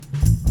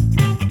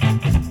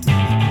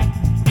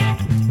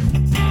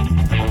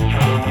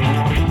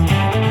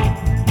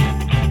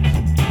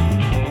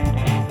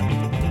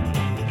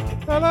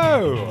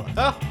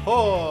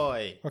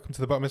Ahoy! Welcome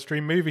to the Bottom of the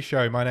Stream Movie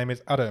Show. My name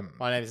is Adam.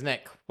 My name is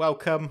Nick.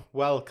 Welcome.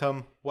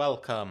 Welcome.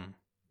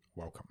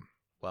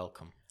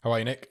 How are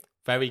you, Nick?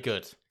 Very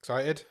good.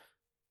 Excited?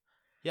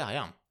 Yeah, I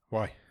am.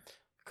 Why?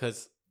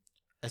 Because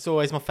it's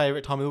always my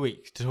favourite time of the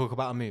week to talk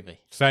about a movie.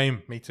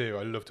 Same. Me too.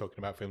 I love talking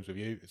about films with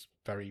you. It's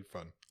very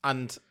fun.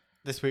 And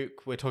this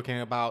week we're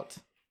talking about...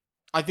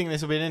 I think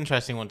this will be an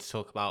interesting one to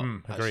talk about,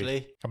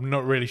 actually. I'm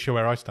not really sure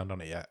where I stand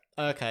on it yet.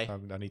 Okay.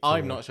 I need to,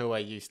 I'm not sure where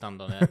you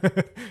stand on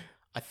it.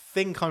 I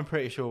think I'm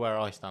pretty sure where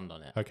I stand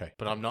on it. Okay.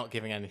 But I'm not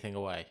giving anything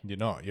away. You're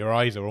not. Your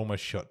eyes are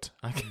almost shut.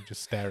 Okay. You're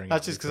just staring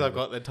That's at just because I've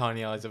got the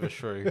tiny eyes of a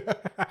shrew.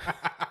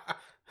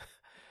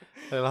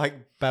 They're like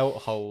belt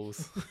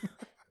holes.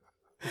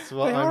 That's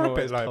what They I'm are a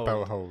always bit like told.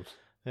 belt holes.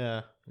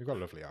 Yeah. You've got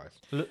lovely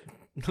eyes.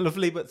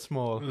 Lovely but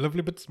small.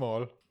 Lovely but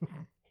small.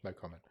 No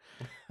comment.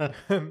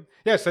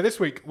 So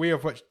this week we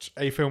have watched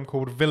a film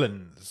called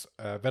Villains.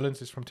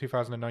 Villains is from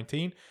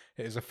 2019.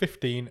 It is a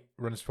 15,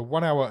 runs for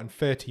 1 hour and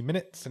 30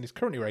 minutes, and is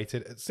currently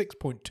rated at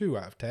 6.2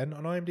 out of 10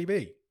 on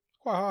IMDb.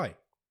 Quite high.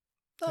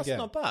 That's Again.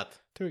 not bad.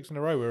 2 weeks in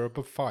a row we're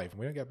above 5, and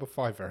we don't get above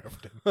 5 very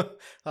often.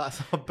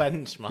 That's our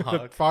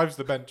benchmark. 5's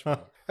the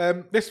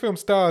benchmark. This film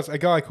stars a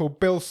guy called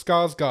Bill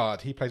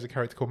Skarsgård. He plays a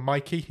character called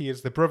Mikey. He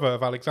is the brother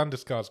of Alexander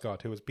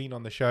Skarsgård, who has been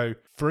on the show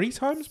 3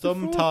 times before?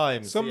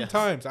 Sometimes,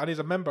 Sometimes. And is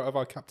a member of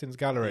our Captain's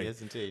Gallery. He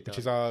is indeed. Which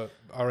is our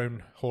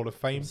own Hall of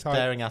Fame type.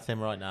 Staring at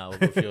him right now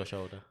over your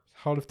shoulder.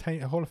 Hall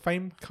of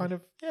Fame kind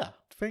of Yeah.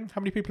 thing. How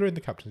many people are in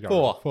the Captain's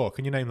Gallery? 4.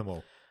 Can you name them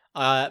all?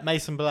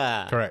 Mason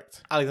Blair.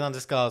 Correct. Alexander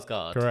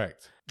Skarsgård.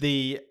 Correct.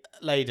 The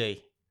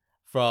lady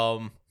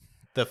from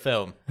the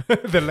film.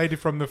 The lady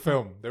from the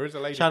film. There is a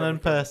lady. Shannon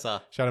from the film.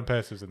 Purser. Shannon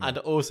Purser's in there. And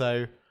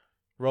also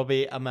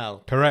Robbie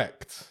Amell.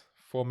 Correct.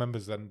 4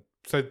 members then.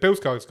 So Bill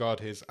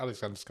Skarsgård is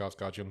Alexander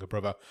Skarsgård's younger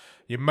brother.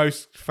 He's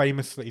most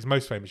famous. You're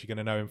going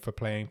to know him for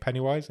playing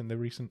Pennywise in the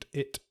recent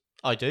It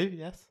I do,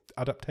 yes.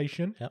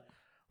 adaptation. Yep.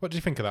 What did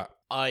you think of that?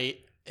 I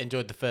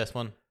enjoyed the first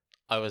one.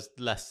 I was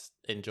less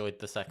enjoyed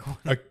the second one.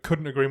 I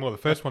couldn't agree more. The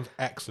first one's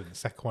excellent. The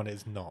second one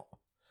is not.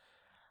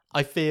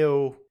 I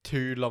feel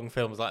 2 long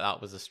films like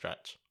that was a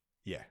stretch.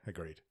 Yeah,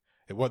 agreed.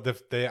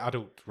 The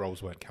adult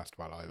roles weren't cast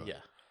well either.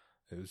 Yeah.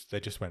 They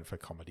just went for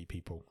comedy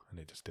people, and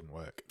it just didn't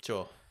work.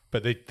 Sure.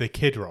 But the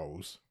kid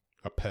roles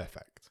are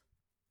perfect.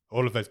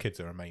 All of those kids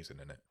are amazing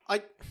in it.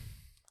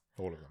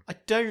 All of them. I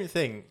don't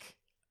think...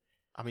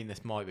 I mean,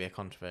 this might be a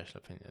controversial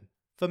opinion.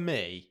 For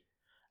me,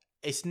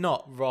 it's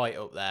not right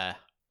up there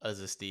as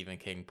a Stephen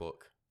King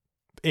book.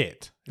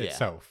 It Yeah.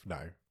 itself,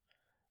 no.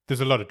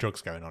 There's a lot of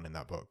drugs going on in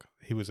that book.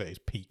 He was at his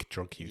peak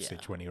drug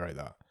usage when he wrote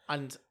that.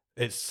 And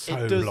it's so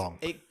it long.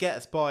 It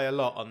gets by a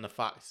lot on the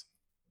fact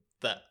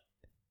that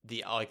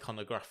the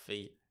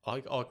iconography...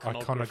 I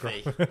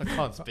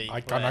can't speak.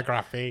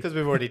 Iconography. Because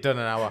we've already done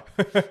an hour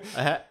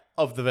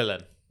of the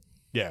villain.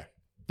 Yeah,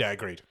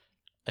 agreed.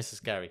 It's a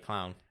scary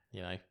clown,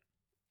 you know.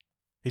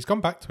 He's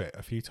gone back to it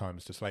a few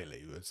times just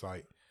lately. It's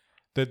like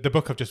the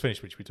book I've just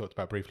finished, which we talked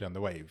about briefly on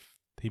The Wave.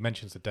 He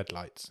mentions the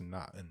deadlights and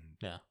that, and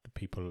the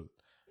people.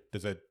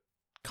 There's a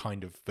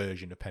kind of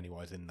version of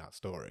Pennywise in that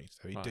story,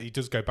 so he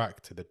does go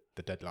back to the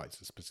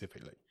deadlights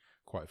specifically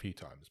quite a few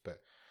times.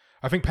 But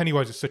I think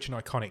Pennywise is such an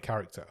iconic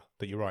character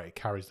that you're right; it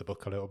carries the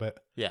book a little bit.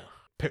 Yeah,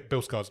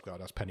 Bill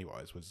Skarsgård as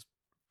Pennywise was.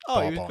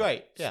 He was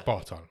great. Yeah,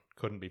 spot on.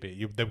 Couldn't be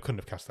beat. They couldn't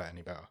have cast that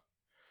any better.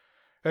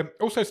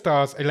 Also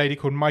stars a lady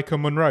called Micah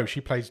Monroe.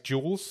 She plays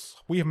Jules.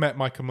 We have met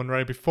Micah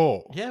Monroe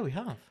before. Yeah, we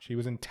have. She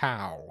was in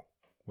Tao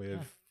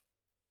with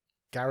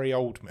Gary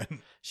Oldman.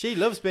 She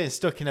loves being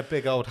stuck in a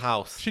big old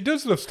house. She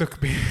does love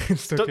being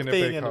stuck in a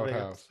big old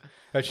house.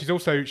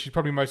 She's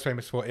probably most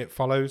famous for It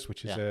Follows,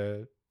 which is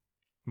a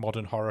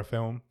modern horror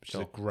film, which is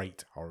a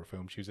great horror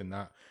film. She was in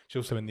that. She's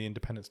also in the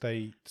Independence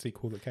Day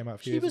sequel that came out a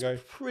few years ago.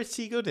 She was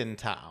pretty good in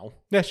Tao.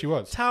 Yeah, she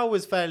was. Tao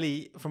was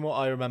fairly, from what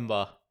I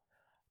remember,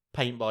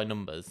 paint by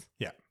numbers.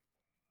 Yeah.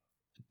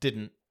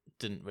 Didn't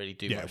really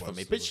do much for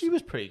me. But was. she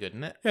was pretty good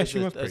in it. Yeah, she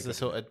was pretty as good the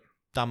sort of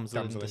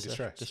damsel in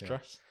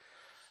distress.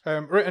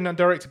 Written and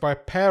directed by a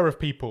pair of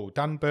people,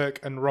 Dan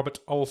Burke and Robert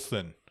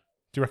Olson.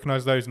 Do you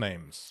recognise those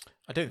names?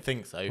 I don't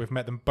think so. We've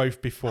met them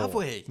both before. Have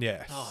we?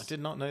 Yes. Oh, I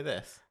did not know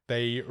this.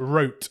 They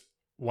wrote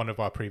one of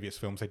our previous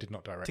films. They did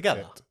not direct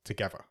Together? it.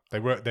 Together.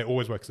 They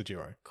always work as a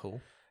duo.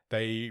 Cool.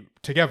 They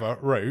together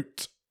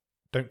wrote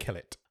Don't Kill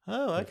It.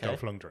 Oh, With okay.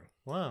 Dolph Lundgren.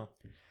 Wow.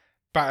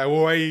 Back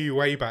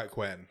way back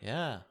when.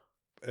 Yeah.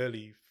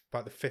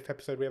 About the 5th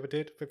episode we ever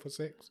did, 5th or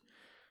 6th.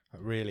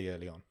 Really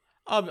early on.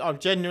 I'm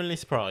genuinely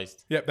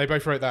surprised. Yep, they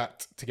both wrote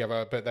that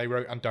together, but they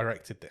wrote and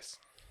directed this.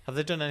 Have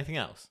they done anything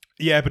else?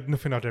 Yeah, but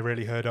nothing I'd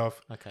really heard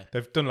of. Okay.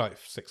 They've done like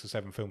 6 or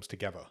 7 films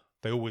together.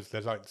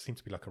 Seems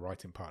to be like a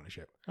writing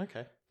partnership.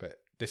 Okay. But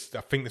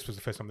I think this was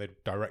the first time they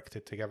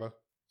directed together.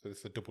 So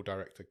it's a double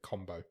director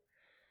combo.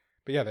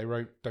 But yeah, they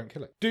wrote Don't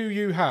Kill It. Do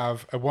you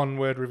have a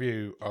 1-word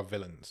review of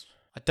Villains?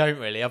 I don't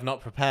really. I've not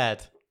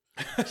prepared.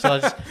 Shall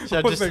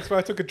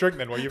I took a drink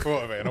then while you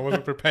thought of it, and I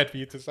wasn't prepared for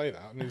you to say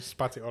that, and you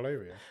spat it all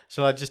over you.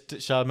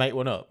 Shall I make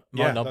one up?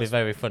 Might not be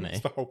very funny.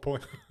 That's the whole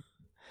point.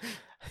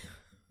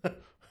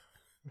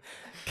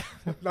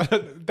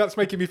 That's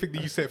making me think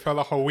that you sit for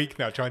the whole week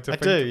now trying to I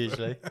think. do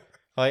usually.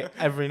 Like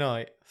every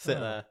night, sit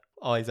there,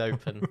 eyes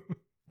open,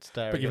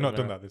 staring. But you've not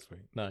done that this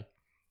week. No.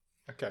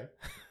 Okay.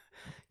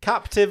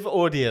 Captive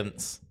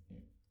audience.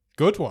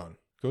 Good one.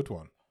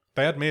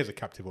 They had me as a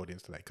captive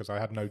audience today because I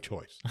had no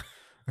choice.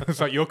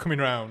 It's like, you're coming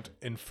round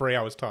in 3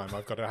 hours' time.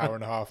 I've got an hour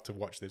and a half to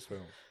watch this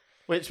film.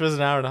 Which was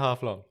an hour and a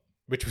half long.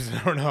 Which was an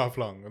hour and a half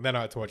long. And then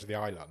I had to watch The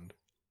Island.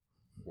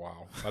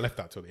 Wow. I left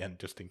that till the end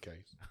just in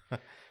case.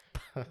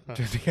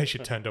 Just in case you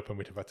turned up and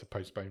we'd have had to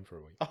postpone for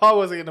a week. I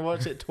wasn't going to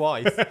watch it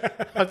twice.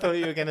 I thought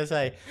you were going to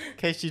say, in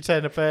case you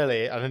turn up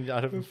early, and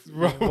I'd have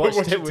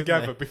watched it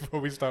together before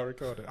we start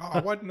recording.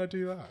 Oh, why didn't I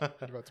do that?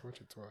 I'd have to watch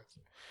it twice.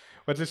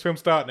 When does this film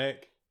start,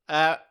 Nick?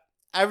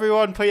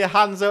 Everyone put your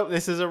hands up.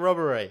 This is a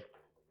robbery.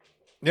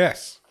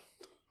 Yes,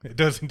 it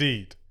does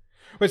indeed.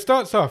 Well, it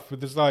starts off with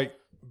there's like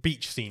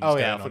beach scenes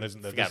going on,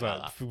 isn't there?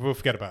 We'll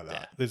forget about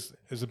that. Yeah.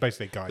 There's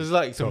basically a guy. There's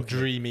like some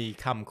dreamy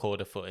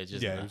camcorder footage,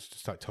 isn't there? It's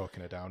just like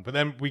talking her down. But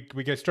then we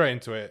get straight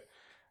into it,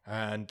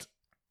 and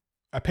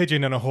a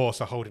pigeon and a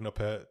horse are holding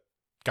up a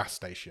gas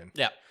station.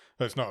 Yeah.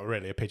 But it's not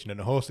really a pigeon and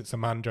a horse. It's a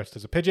man dressed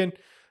as a pigeon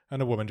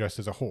and a woman dressed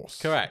as a horse.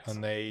 Correct.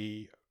 And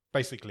they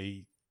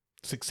basically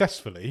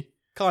successfully.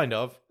 Kind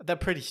of. They're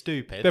pretty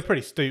stupid.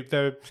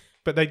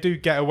 But they do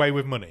get away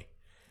with money.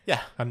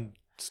 Yeah. And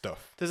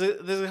stuff. There's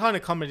a kind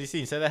of comedy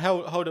scene. So they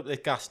hold up this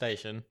gas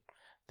station.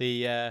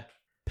 The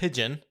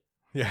pigeon,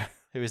 who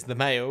is the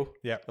male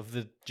of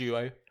the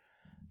duo,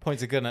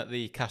 points a gun at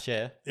the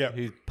cashier,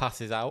 who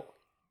passes out.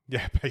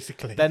 Yeah,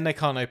 basically. Then they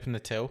can't open the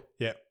till.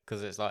 Yeah.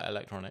 Because it's like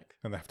electronic.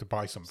 And they have to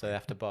buy something. So they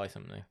have to buy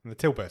something. And the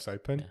till bursts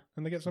open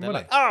and they get some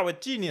money. Like, we're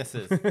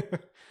geniuses.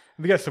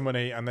 They get some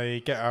money and they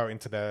get out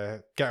into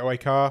their getaway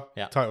car.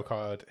 Yeah. Title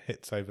card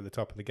hits over the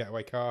top of the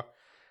getaway car.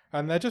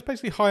 And they're just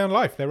basically high on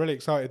life. They're really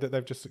excited that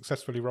they've just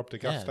successfully robbed a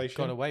gas station.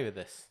 Got away with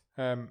this.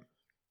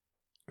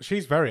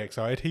 She's very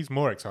excited. He's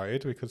more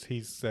excited because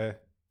he's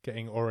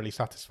getting orally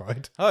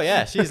satisfied. Oh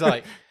yeah, she's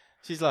like,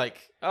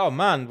 oh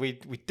man, we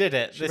did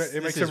it.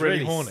 It makes is her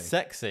really horny.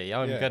 Sexy.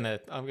 I'm gonna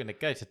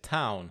go to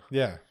town.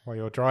 Yeah, while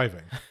you're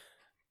driving.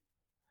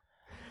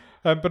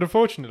 But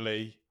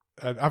unfortunately,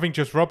 having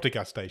just robbed a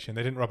gas station,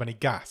 they didn't rob any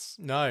gas.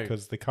 No,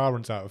 because the car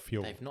runs out of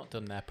fuel. They've not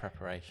done their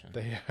preparation.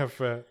 They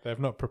have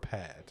not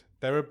prepared.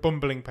 They're a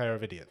bumbling pair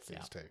of idiots.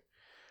 These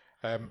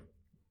two.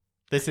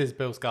 This is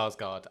Bill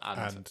Skarsgård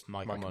and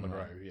Michael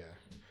Monroe,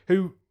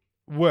 who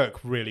work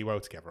really well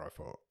together.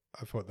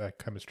 I thought their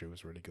chemistry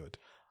was really good.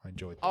 I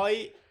enjoyed them.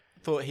 I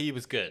thought he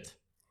was good.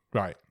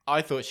 Right.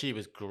 I thought she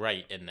was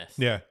great in this.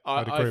 Yeah,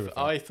 I'd agree with that.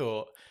 I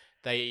thought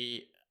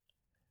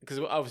because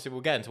obviously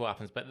we'll get into what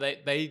happens, but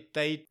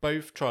they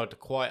both tried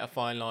quite a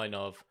fine line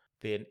of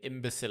being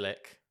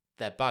imbecilic.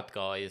 They're bad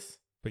guys,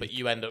 but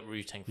you end up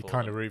rooting for them. You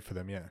kind of root for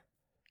them, yeah.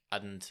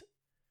 And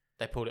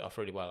they pulled it off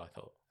really well, I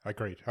thought.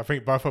 Agreed. I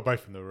thought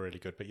both of them were really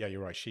good, but yeah,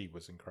 you're right. She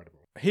was incredible.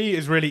 He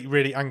is really,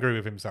 really angry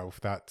with himself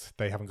that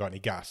they haven't got any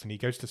gas, and he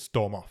goes to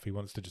storm off. He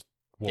wants to just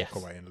walk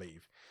away and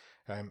leave.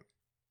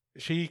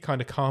 She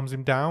kind of calms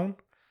him down.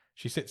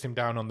 She sits him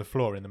down on the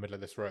floor in the middle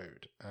of this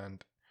road,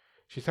 and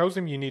she tells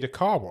him, "You need a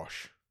car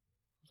wash."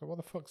 So what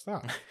the fuck's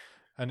that?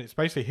 And it's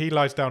basically he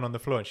lies down on the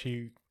floor, and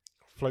she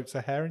floats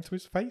her hair into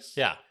his face.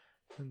 Yeah,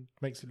 and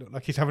makes it look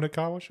like he's having a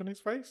car wash on his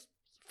face.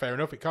 Fair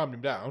enough. It calmed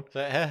him down.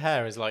 So her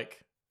hair is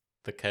like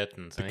the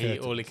curtains,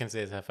 all he can see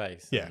is her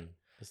face. Yeah,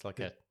 it's like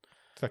a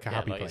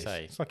happy place.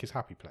 It's like his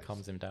happy place.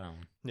 Calms him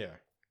down.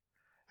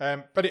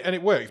 Yeah, but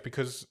it works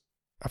because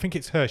I think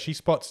it's her. She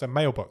spots a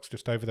mailbox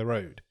just over the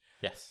road.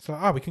 Yes.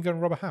 So we can go and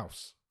rob a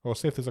house or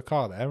see if there's a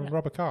car there and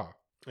rob a car.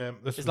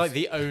 It's like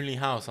the only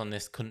house on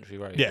this country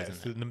road. Yeah,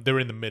 isn't it? They're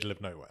in the middle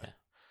of nowhere.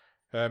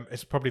 Yeah.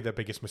 It's probably their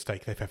biggest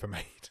mistake they've ever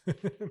made.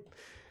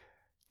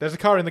 There's a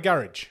car in the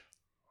garage.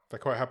 They're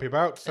quite happy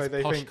about. So it's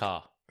they a posh think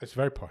car. It's a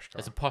very posh car.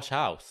 It's a posh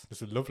house.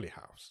 It's a lovely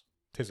house.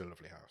 It is a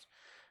lovely house.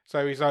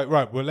 So he's like,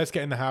 right, well, let's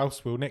get in the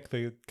house. We'll nick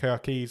the car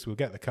keys. We'll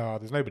get the car.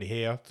 There's nobody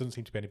here. Doesn't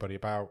seem to be anybody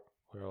about.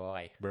 We're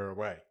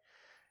away.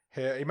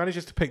 Here, he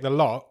manages to pick the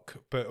lock,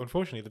 but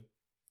unfortunately,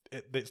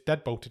 it's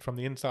deadbolted from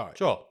the inside.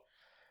 Sure.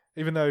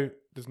 Even though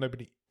there's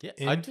nobody. Yeah,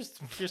 I'm just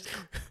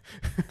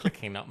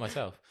clicking that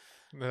myself.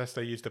 Unless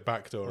they used the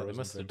back door or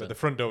something. But the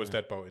front door was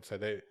deadbolted, so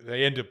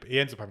he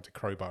ends up having to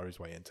crowbar his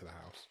way into the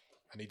house,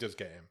 and he does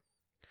get him.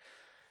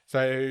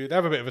 So they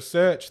have a bit of a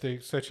search.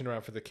 They're searching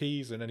around for the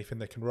keys and anything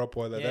they can rob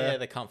while they're there. Yeah,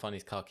 they can't find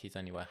his car keys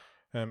anywhere.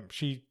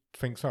 She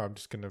thinks, I'm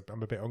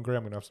a bit hungry.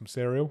 I'm gonna have some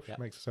cereal. She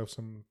makes herself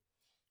some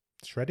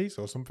shreddies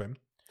or something.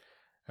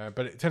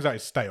 But it turns out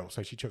it's stale,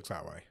 so she chucks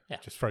that away. Yeah,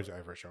 just throws it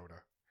over her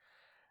shoulder.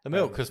 The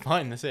milk was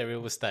fine. The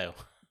cereal was stale.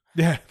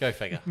 Yeah, go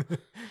figure.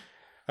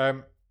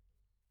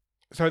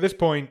 So at this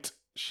point,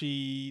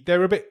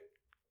 they're a bit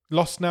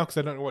lost now because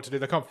they don't know what to do.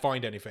 They can't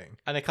find anything,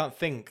 and they can't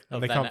think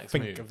of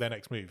their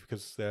next move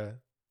because they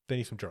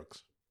need some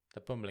drugs.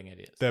 They're bumbling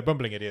idiots. They're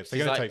going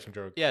to take some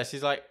drugs. Yeah,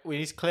 she's like, we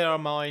need to clear our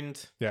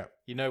mind. Yeah.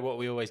 You know what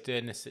we always do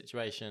in this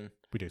situation?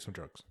 We do some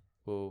drugs.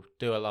 We'll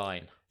do a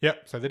line.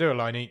 Yep. So they do a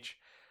line each.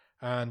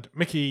 And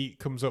Mickey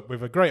comes up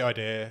with a great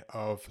idea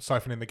of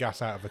siphoning the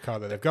gas out of the car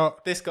that they've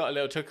got. This got a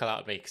little chuckle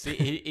out of me because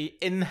he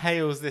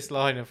inhales this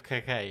line of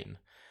cocaine,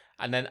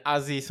 and then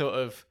as he sort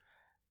of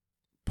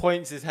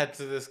points his head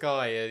to the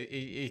sky,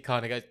 he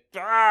kind of goes,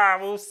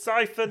 we'll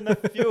siphon the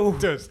fuel.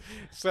 It does.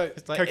 So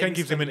like cocaine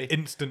gives him an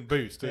instant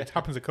boost. It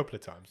happens a couple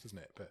of times, doesn't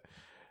it?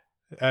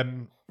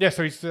 But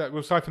so he's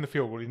we'll siphon the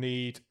fuel. We'll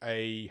need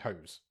a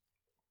hose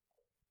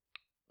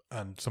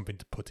and something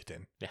to put it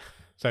in. Yeah.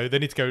 So they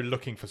need to go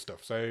looking for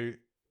stuff. So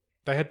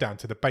they head down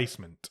to the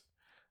basement.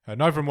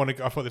 Neither of them wanted.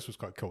 I thought this was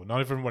quite cool.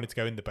 Neither of them wanted to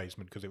go in the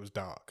basement because it was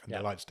dark and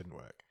the lights didn't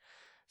work.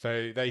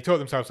 So they talked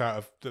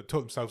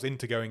themselves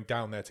into going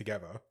down there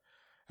together.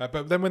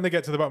 But then when they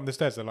get to the bottom of the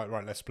stairs, they're like,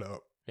 right, let's split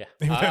up. Yeah,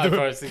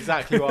 that's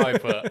exactly what I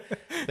put.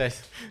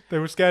 They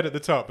were scared at the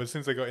top, but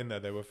since they got in there,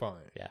 they were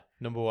fine. Yeah,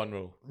 number one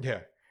rule. Yeah.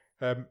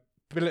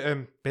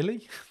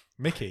 Billy?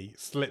 Mickey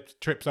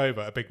trips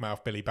over a big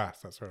mouth Billy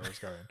Bass. That's where I was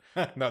going.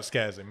 And that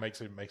scares him, makes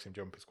him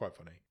jump. It's quite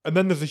funny. And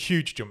then there's a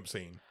huge jump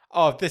scene.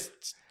 Oh, this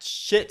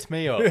shit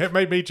me up. It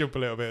made me jump a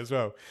little bit as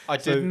well. I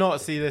did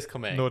not see this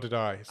coming. Nor did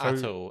I.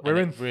 At all.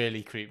 It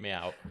really creeped me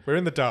out. We're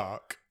in the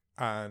dark,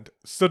 and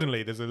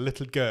suddenly there's a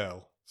little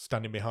girl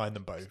standing behind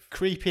them both.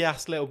 Creepy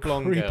ass little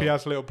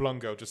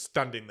blonde girl just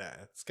standing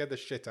there. Scared the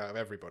shit out of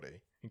everybody,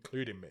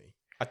 including me.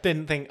 I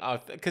didn't think...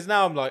 Because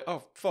now I'm like,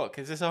 oh, fuck,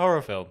 is this a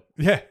horror film?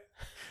 Yeah.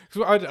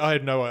 I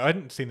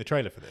hadn't seen the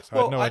trailer for this.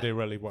 I had no idea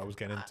really what I was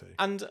getting into.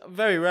 And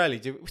very rarely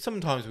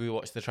sometimes we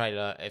watch the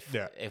trailer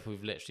if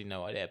we've literally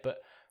no idea. But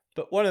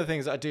one of the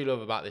things that I do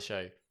love about this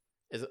show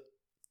is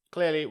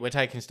clearly we're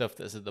taking stuff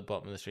that's at the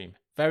bottom of the stream.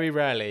 Very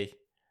rarely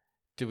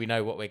do we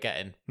know what we're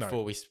getting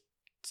before we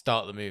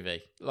start the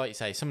movie. Like you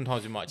say,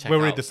 sometimes we might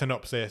we'll read the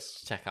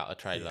synopsis, check out a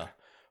trailer. Yeah.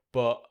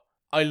 But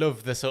I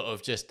love the sort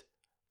of just,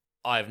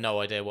 I have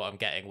no idea what I'm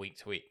getting week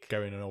to week.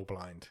 Going in all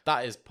blind.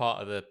 That is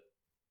part of the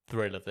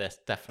thrill of this,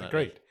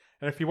 definitely. Agreed.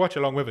 And if you watch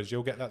along with us,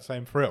 you'll get that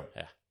same thrill.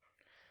 Yeah.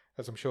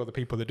 As I'm sure the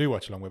people that do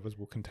watch along with us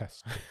will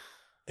contest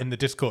in the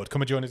Discord.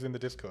 Come and join us in the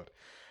Discord.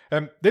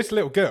 This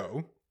little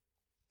girl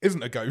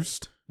isn't a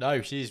ghost.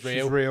 No, she's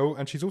real. She's real,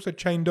 and she's also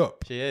chained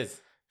up. She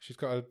is. She's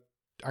got an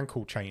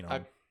ankle chain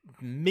on. A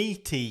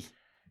meaty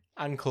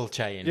ankle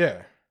chain.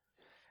 Yeah.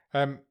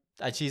 And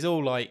she's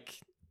all like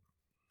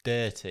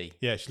dirty.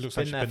 Yeah, she looks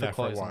like she's been there for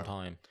quite some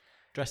time.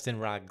 Dressed in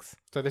rags.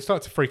 So they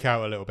start to freak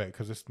out a little bit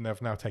because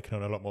they've now taken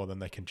on a lot more than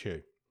they can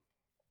chew.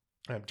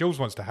 Jules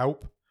wants to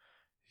help.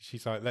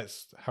 She's like,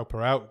 let's help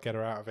her out, get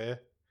her out of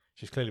here.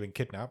 She's clearly been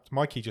kidnapped.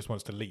 Mikey just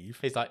wants to leave.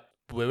 He's like,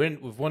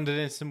 we've wandered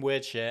into some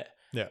weird shit.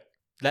 Yeah.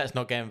 Let's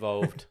not get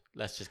involved.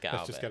 Let's just get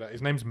out of it.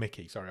 His name's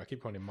Mickey. Sorry, I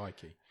keep calling him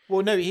Mikey.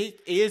 Well, no, he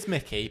is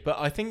Mickey, but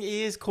I think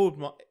he is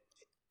called...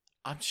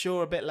 I'm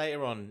sure a bit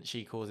later on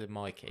she calls him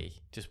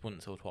Mikey, just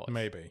once or twice.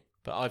 Maybe.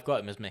 But I've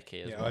got him as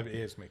Mickey as well. Yeah, he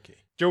is Mickey.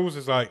 Jules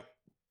is like,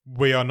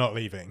 we are not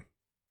leaving.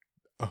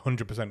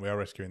 100% we are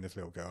rescuing this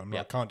little girl.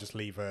 I can't just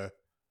leave her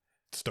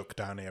stuck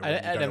down here.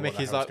 And then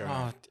Mickey's like,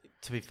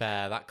 to be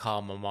fair, that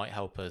karma might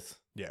help us.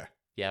 Yeah.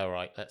 Yeah, all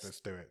right, let's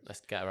do it.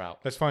 Let's get her out.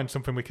 Let's find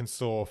something we can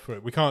saw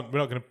through. We're not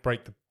going to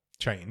break the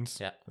chains.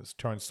 Yeah. Let's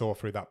try and saw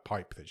through that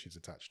pipe that she's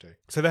attached to.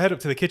 So they head up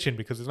to the kitchen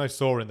because there's no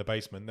saw in the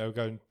basement.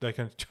 They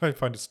can try and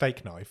find a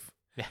steak knife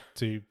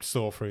to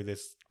saw through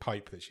this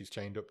pipe that she's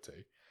chained up to.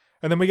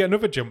 And then we get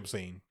another jump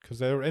scene because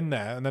they're in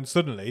there, and then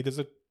suddenly there's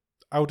a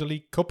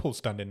elderly couple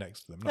standing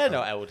next to them. They're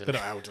not elderly.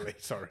 They're not elderly,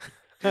 sorry.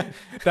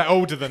 They're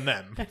older than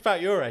them.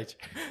 About your age.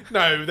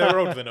 No, they're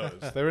older than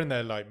us. They're in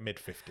their like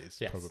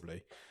mid-50s,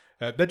 probably.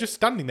 They're just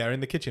standing there in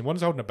the kitchen.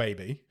 One's holding a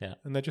baby. Yeah.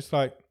 And they're just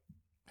like,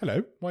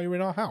 hello, why are you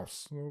in our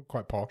house? Well,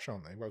 quite posh,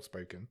 aren't they? Well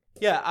spoken.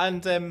 Yeah,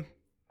 and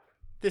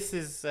this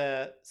is...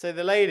 so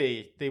the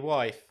lady, the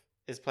wife,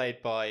 is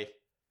played by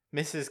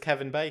Mrs.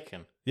 Kevin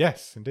Bacon.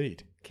 Yes,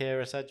 indeed.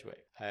 Keira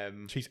Sedgwick.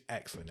 She's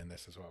excellent in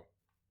this as well.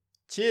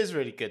 She is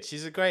really good.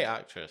 She's a great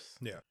actress.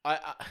 Yeah.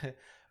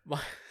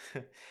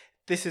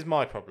 This is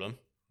my problem.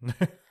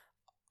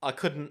 I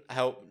couldn't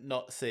help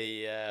not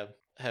see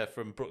her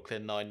from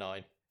Brooklyn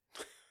Nine-Nine.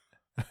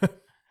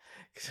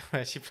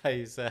 Where she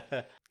plays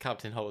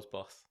Captain Holt's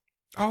boss.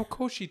 Oh, of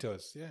course she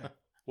does, yeah.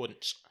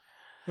 Once.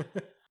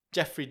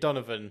 Jeffrey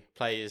Donovan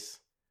plays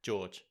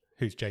George.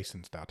 Who's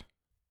Jason's dad.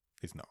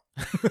 He's not.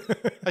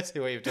 I see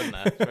what you've done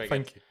there. Very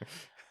Thank good.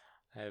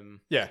 you.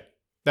 Yeah,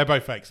 they're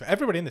both fake. So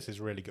everybody in this is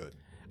really good.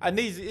 And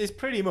these is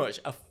pretty much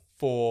a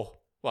 4...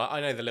 Well,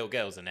 I know the little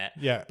girl's in it.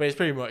 Yeah. But it's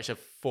pretty much a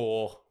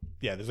 4...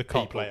 Yeah, there's a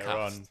cop later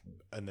on,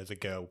 and there's a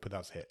girl, but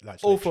that's it.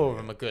 That's all 4 of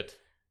them are good.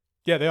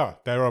 Yeah, they are.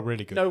 They are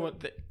really good. No one...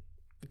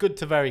 Good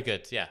to very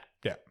good, yeah.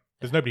 Yeah.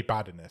 There's nobody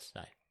bad in this.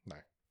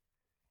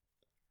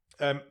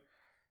 No.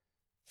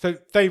 So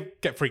they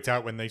get freaked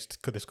out when this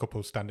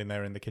couple's standing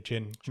there in the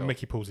kitchen. Sure.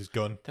 Mickey pulls his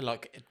gun. They're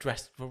like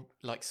dressed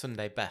like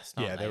Sunday best,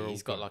 aren't they?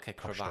 He's got like a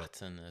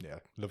cravat and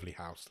lovely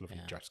house, lovely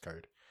dress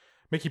code.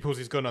 Mickey pulls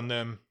his gun on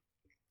them,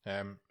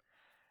 and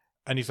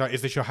he's like,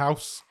 "Is this your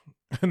house?"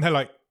 And they're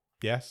like,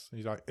 "Yes." And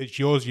he's like, "It's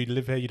yours. You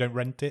live here. You don't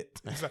rent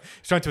it." He's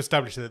trying to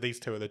establish that these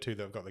two are the two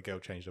that have got the girl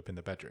changed up in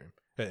the bedroom,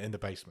 in the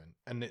basement,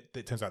 and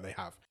it turns out they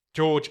have.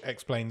 George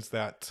explains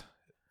that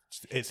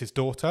it's his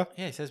daughter.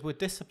 Yeah, he says we're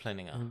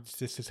disciplining her.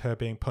 This is her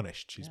being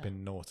punished. She's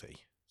been naughty.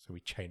 So we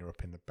chain her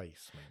up in the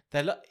basement.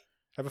 They're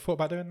Ever thought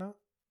about doing that?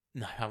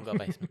 No, I haven't got a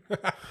basement.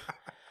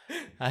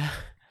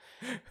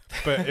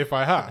 But if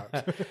I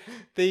had...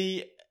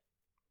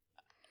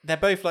 They're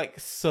both like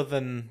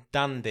southern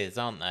dandies,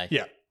 aren't they?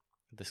 Yeah.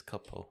 This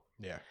couple.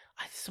 Yeah.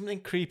 There's something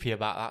creepy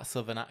about that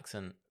southern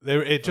accent.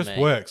 It just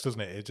works,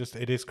 doesn't it?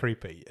 It is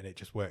creepy, and it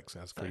just works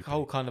as creepy. Like a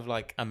whole kind of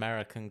like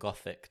American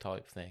Gothic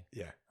type thing.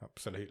 Yeah,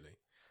 absolutely.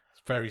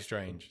 It's very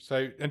strange.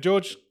 And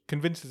George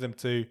convinces him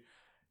to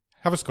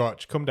have a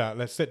scotch, come down,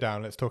 let's sit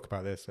down, let's talk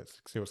about this,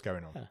 let's see what's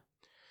going on. Yeah.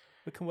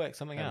 We can work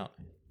something out.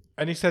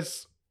 And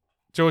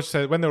George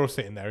said, when they're all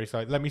sitting there, he's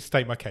like, let me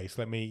state my case,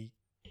 let me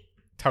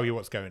tell you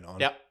what's going on.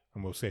 Yep.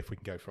 And we'll see if we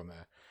can go from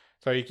there.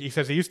 So he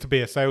says he used to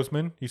be a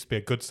salesman, used to be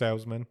a good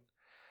salesman.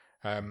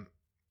 And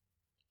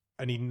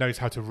he knows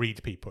how to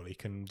read people. He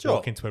can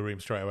walk into a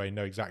room straight away and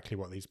know exactly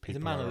what these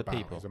people are about.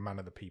 He's a man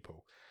of the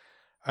people.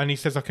 And he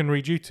says, I can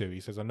read you too. He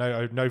says, I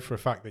know for a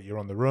fact that you're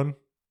on the run.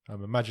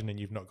 I'm imagining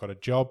you've not got a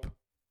job.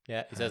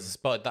 Yeah, he says,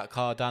 spotted that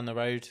car down the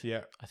road.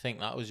 Yeah. I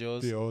think that was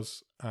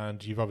yours.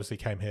 And you've obviously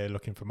came here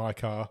looking for my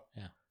car.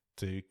 Yeah.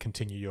 To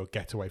continue your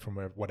getaway from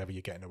whatever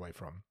you're getting away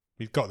from.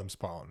 He's got them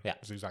spot on. Yeah.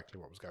 That's exactly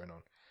what was going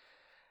on.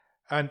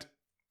 And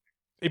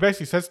he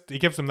basically says, he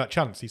gives them that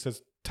chance. He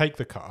says, take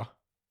the car.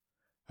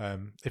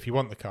 If you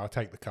want the car,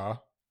 take the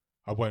car.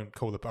 I will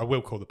call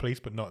the police,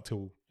 but not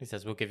till... He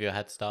says, we'll give you a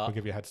head start. We'll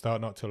give you a head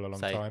start, not till a long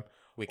time.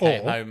 We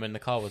came home and the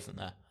car wasn't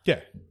there.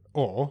 Yeah.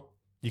 Or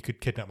you could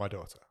kidnap my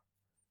daughter.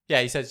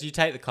 Yeah, he says, you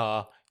take the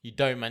car, you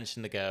don't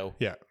mention the girl.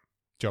 Yeah.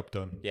 Job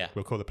done. Yeah.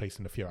 We'll call the police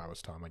in a few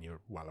hours' time when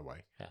you're well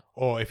away. Yeah.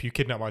 Or if you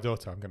kidnap my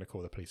daughter, I'm going to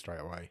call the police straight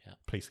away. Yeah.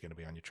 Police are going to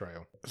be on your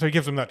trail. So he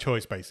gives them that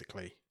choice,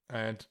 basically.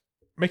 And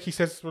Mickey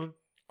says, well,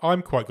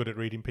 I'm quite good at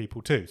reading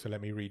people too, so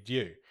let me read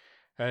you.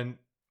 And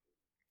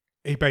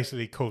he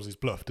basically calls his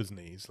bluff, doesn't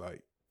he? He's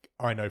like,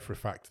 I know for a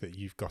fact that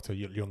you've got a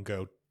young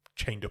girl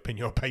chained up in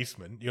your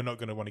basement. You're not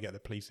going to want to get the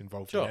police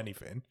involved in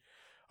anything.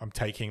 I'm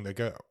taking the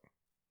girl.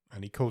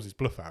 And he calls his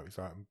bluff out. He's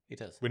like, he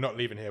does. We're not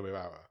leaving here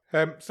without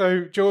her.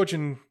 So George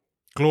and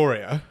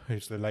Gloria,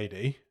 who's the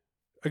lady,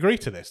 agree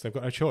to this. They've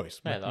got no choice.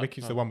 Yeah,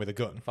 Mickey's the one with the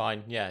gun.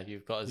 Fine, yeah,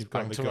 you've got his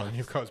bank to right.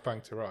 You've got his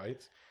bank to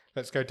right.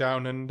 Let's go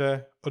down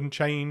and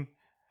unchain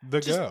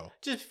the girl.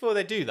 Just before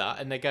they do that,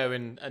 and they go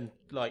and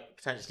like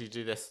potentially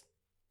do this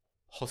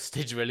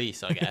hostage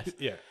release, I guess.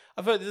 Yeah.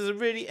 I thought there's a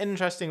really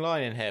interesting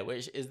line in here,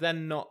 which is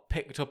then not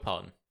picked up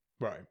on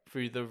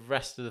through the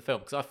rest of the film,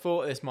 because I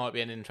thought this might be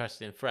an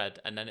interesting thread,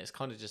 and then it's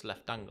kind of just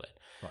left dangling.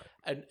 Right.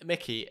 And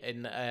Mickey,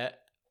 in a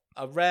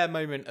rare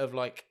moment of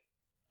like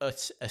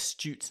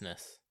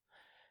astuteness,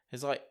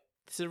 is like,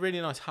 this is a really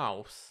nice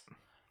house.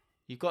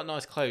 You've got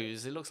nice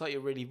clothes. It looks like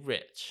you're really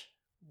rich.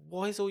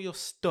 Why is all your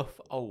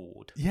stuff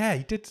old? Yeah,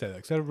 he did say that,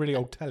 because they're a really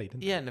old telly, didn't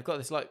they? Yeah, and they've got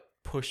this like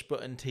push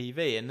button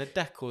TV, and the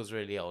decor's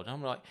really old. And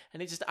I'm like,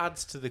 and it just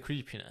adds to the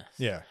creepiness.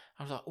 Yeah.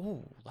 I was like,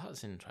 oh,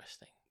 that's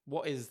interesting.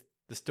 What is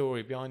the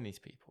story behind these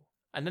people?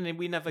 And then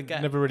we never get...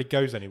 It never really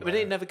goes anywhere. But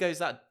it never goes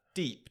that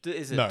deep,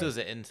 does it? No. Does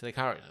it into the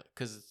character?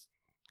 Because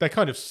they're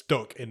kind of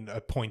stuck in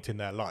a point in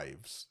their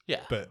lives.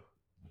 Yeah. But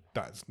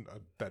that's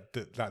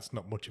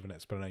not much of an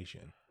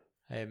explanation.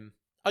 I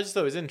just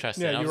thought it was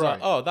interesting. Yeah, I was you're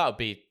like, right. oh, that would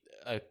be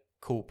a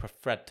cool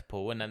thread to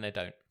pull, and then they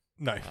don't.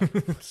 No,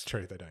 it's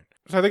true, they don't.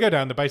 So they go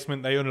down the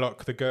basement, they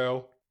unlock the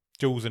girl.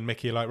 Jules and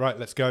Mickey are like, right,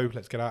 let's go,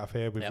 let's get out of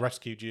here. We've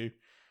rescued you.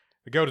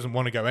 The girl doesn't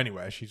want to go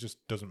anywhere. She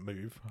just doesn't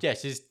move. Yeah,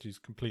 she's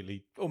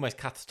completely... almost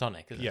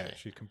catatonic, isn't she? Yeah,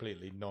 she's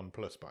completely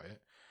nonplussed by it.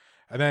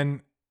 And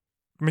then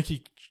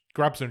Mickey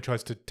grabs her and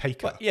tries to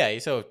take her. Yeah, he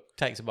sort of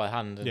takes her by the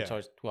hand and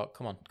tries, well,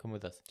 come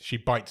with us. She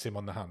bites him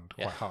on the hand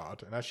quite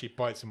hard. And as she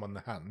bites him on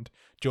the hand,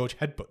 George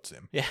headbutts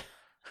him. Yeah.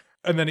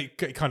 And then it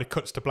kind of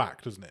cuts to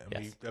black, doesn't it?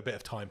 Yes. A bit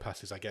of time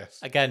passes, I guess.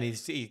 Again, you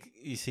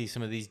see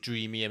some of these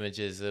dreamy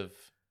images of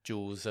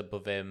Jules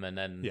above him, and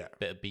then a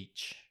bit of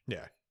beach.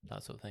 Yeah.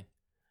 That sort of thing.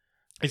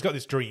 He's got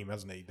this dream,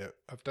 hasn't he? That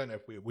I don't know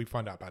if we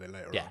find out about it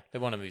later on. Yeah, they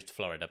want to move to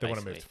Florida, basically. They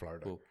want to move to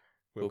Florida.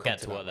 We'll get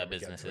to what their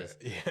business is.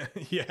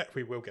 Yeah,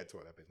 we will get to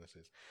what their business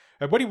is.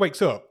 When he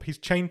wakes up, he's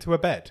chained to a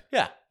bed.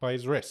 Yeah. By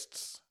his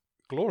wrists.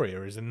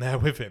 Gloria is in there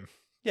with him.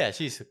 Yeah,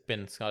 she's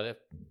been kind of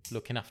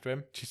looking after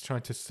him. She's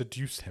trying to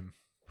seduce him.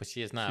 But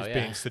she is now, She's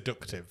being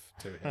seductive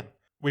to him.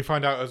 We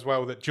find out as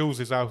well that Jules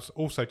is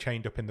also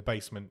chained up in the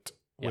basement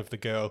with the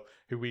girl,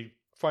 who we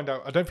find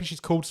out, I don't think she's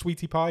called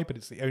Sweetie Pie, but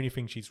it's the only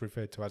thing she's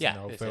referred to as in the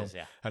whole film.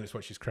 And it's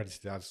what she's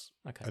credited as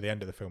at the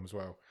end of the film as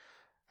well.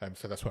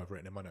 So that's what I've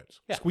written in my notes.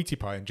 Yeah. Sweetie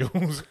Pie and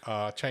Jules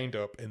are chained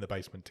up in the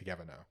basement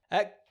together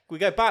now. We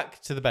go back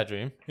to the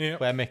bedroom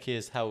where Mickey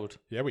is held.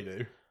 Yeah, we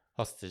do.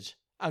 Hostage.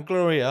 And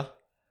Gloria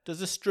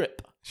does a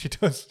strip. She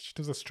does. She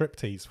does a strip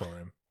tease for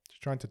him. She's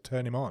trying to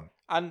turn him on.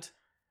 And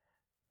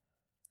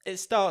it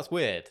starts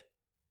weird.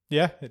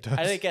 Yeah, it does.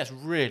 And it gets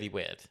really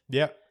weird.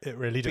 Yeah, it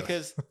really does.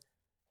 Because,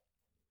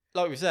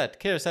 like we said,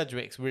 Keira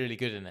Sedgwick's really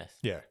good in this.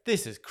 Yeah.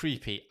 This is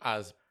creepy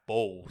as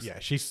balls. Yeah,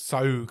 she's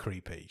so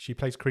creepy. She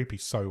plays creepy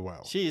so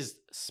well. She's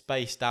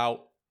spaced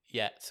out.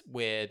 yet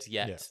weird,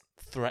 yet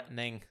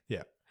threatening.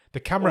 Yeah. The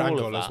camera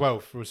angle as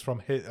well was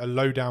from a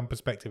low down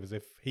perspective, as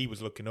if he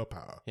was looking up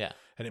at her. Yeah.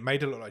 And it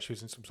made it look like she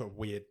was in some sort of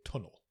weird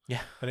tunnel.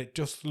 Yeah. And it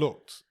just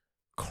looked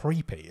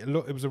creepy.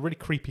 It was a really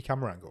creepy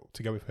camera angle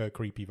to go with her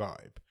creepy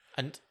vibe.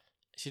 And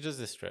she does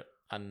this strip,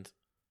 and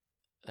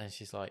then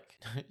she's like,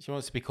 she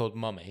wants to be called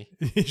Mummy.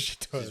 She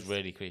does. She's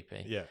really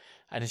creepy. Yeah.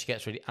 And then she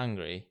gets really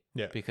angry.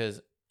 Yeah.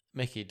 Because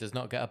Mickey does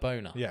not get a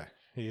boner. Yeah.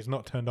 He is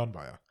not turned on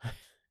by her.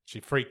 She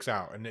freaks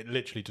out, and it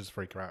literally does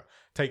freak her out.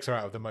 Takes her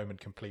out of the moment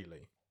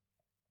completely.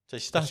 So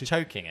she starts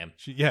choking him.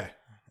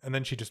 And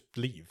then she just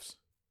leaves.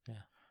 Yeah.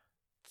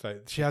 So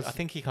she has. I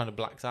think he kind of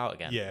blacks out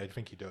again. Yeah, I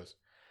think he does.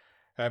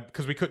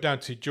 Because we cut down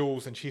to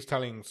Jules, and she's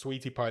telling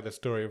Sweetie Pie the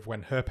story of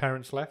when her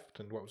parents left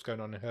and what was going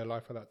on in her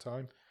life at that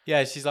time.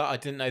 Yeah, she's like, I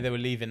didn't know they were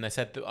leaving. They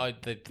said that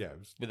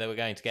they were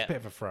going to get a bit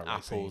of a throwaway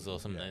apples scene. or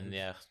something.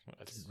 Yeah,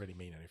 it doesn't really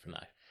mean anything.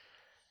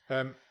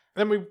 No.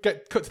 Then we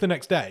get cut to the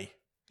next day.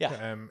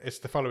 Yeah. It's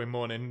the following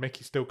morning.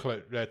 Mickey's still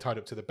tied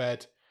up to the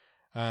bed,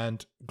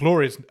 and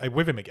Gloria's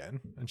with him again,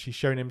 and she's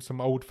showing him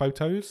some old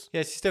photos.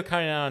 Yeah, she's still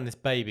carrying on this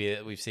baby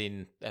that we've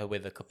seen her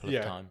with a couple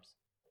of times.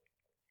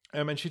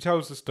 And she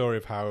tells the story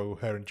of how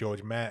her and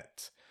George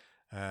met,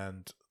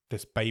 and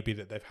this baby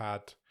that they've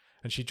had.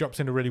 And she drops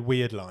in a really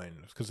weird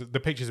line because the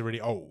pictures are really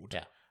old.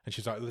 Yeah. And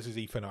she's like, "This is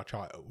Ethan, our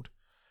child."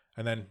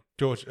 And then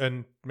George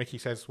and Mickey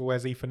says, "Well,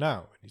 where's Ethan now?"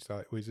 And he's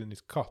like, "Well, he's in his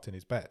cot in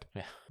his bed."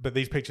 Yeah. But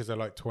these pictures are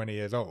like 20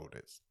 years old.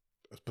 It's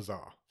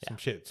bizarre.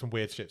 Some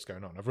weird shit's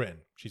going on. I've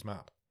written, she's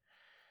mad.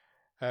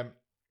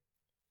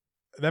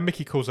 Then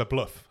Mickey calls her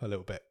bluff a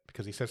little bit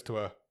because he says to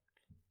her,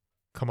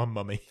 "Come on,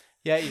 mummy."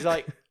 Yeah, he's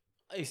like,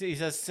 he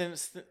says,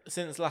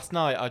 since last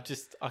night,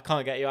 I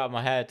can't get you out of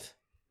my head.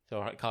 It's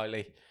all right,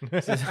 Kylie.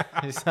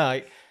 It's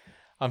like,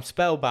 I'm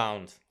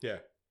spellbound. Yeah.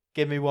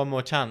 Give me one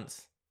more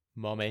chance,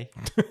 mummy.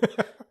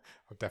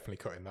 I'm definitely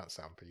cutting that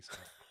sound piece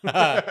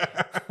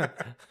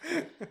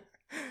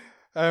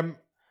out.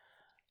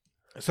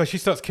 So she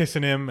starts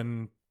kissing him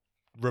and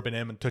rubbing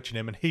him and touching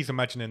him, and he's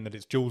imagining that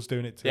it's Jules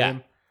doing it to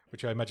him,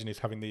 which I imagine is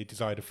having the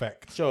desired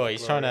effect. Sure,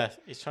 he's trying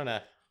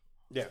to.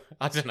 Yeah.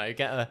 I don't know.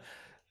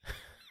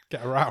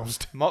 Get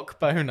aroused. Mock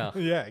boner.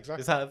 Yeah,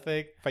 exactly. Is that a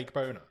thing? Fake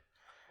boner.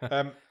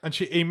 And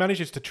he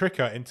manages to trick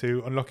her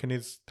into unlocking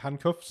his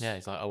handcuffs. Yeah,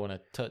 he's like, I want to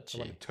touch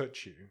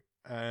you.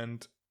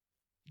 And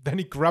then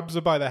he grabs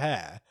her by the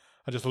hair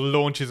and just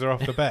launches her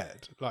off the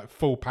bed, like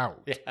full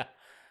pout. Yeah.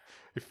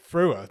 He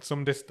threw her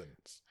some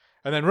distance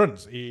and then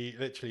runs. He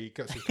literally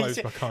gets his clothes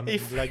back on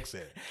and legs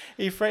it.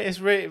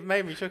 It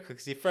made me chuckle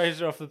because he throws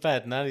her off the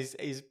bed, and then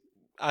he's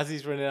as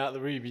he's running out of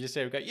the room, you just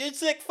hear him go, "You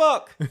sick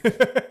fuck!"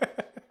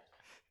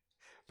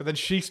 But then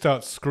she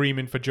starts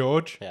screaming for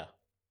George. Yeah.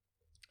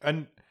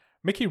 And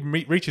Mickey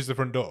reaches the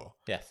front door.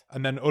 Yes.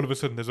 And then all of a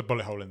sudden there's a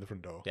bullet hole in the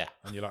front door. Yeah.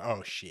 And you're like,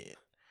 oh shit.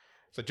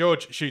 So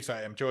George shoots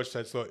at him. George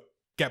says, "Look,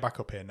 get back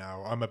up here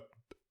now.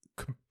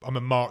 I'm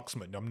a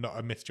marksman.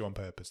 I missed you on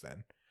purpose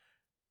then.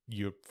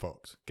 You're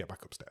fucked. Get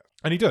back upstairs."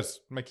 And he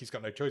does. Mickey's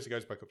got no choice. He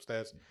goes back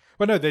upstairs.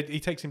 Well, no, he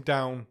takes him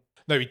down.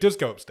 No, he does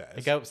go upstairs.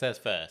 They go upstairs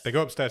first. They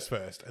go upstairs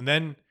first. And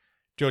then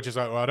George is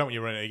like, "Well, I don't want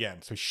you running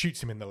again." So he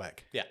shoots him in the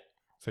leg. Yeah.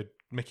 So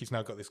Mickey's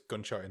now got this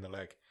gunshot in the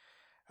leg.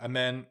 And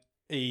then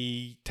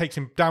he takes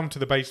him down to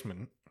the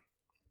basement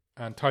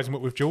and ties him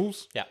up with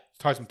Jules. Yeah.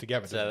 Ties them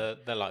together. So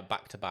they're like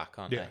back to back,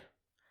 aren't they?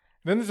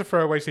 Then there's a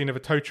throwaway scene of a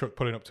tow truck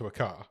pulling up to a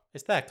car.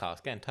 It's their car.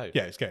 It's getting towed.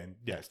 Yeah,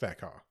 it's their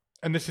car.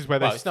 And this is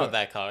where it's not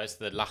their car. It's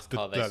the last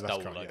car they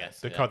stole, I guess.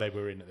 The car they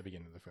were in at the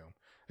beginning of the film.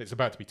 It's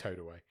about to be towed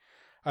away.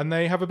 And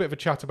they have a bit of a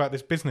chat about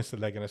this business that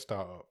they're going to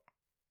start up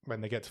when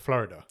they get to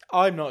Florida.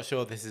 I'm not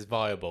sure this is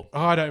viable.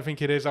 Oh, I don't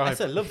think it is either. That's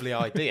a lovely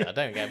idea,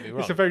 don't get me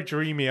wrong. It's a very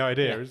dreamy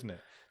idea, isn't it?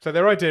 So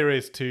their idea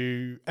is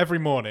to, every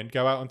morning,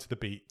 go out onto the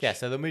beach. Yeah,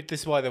 so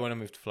this is why they want to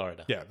move to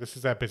Florida. Yeah, this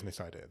is their business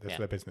idea. This is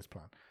their business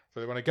plan. So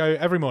they want to go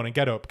every morning,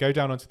 get up, go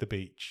down onto the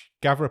beach,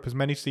 gather up as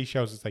many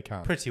seashells as they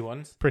can. Pretty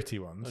ones.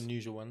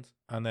 Unusual ones.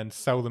 And then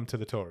sell them to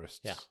the tourists.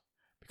 Yeah.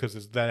 Because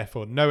there's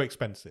therefore no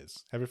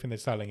expenses. Everything they're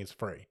selling is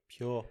free.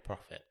 Pure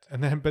profit.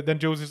 But then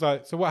Jules is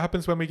like, "So what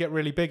happens when we get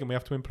really big and we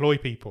have to employ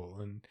people?"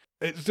 And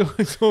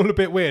it's all a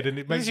bit weird, and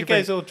it makes you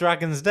goes all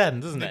Dragon's Den,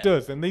 doesn't it? It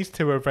does, and these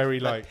two are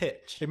very like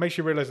pitch. It makes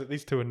you realise that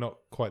these two are not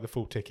quite the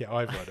full ticket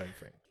either. I don't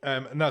think.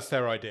 And that's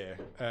their idea.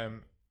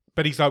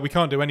 But he's like, "We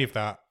can't do any of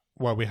that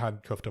while we're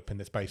handcuffed up in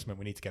this basement.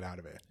 We need to get out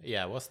of here."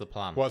 Yeah. What's the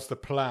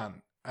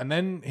plan? And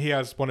then he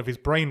has one of his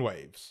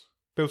brainwaves.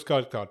 Bill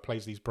Skarsgård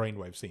plays these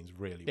brainwave scenes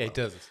really well. Yeah, he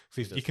does.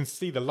 You can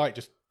see the light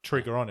just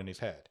trigger on in his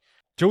head.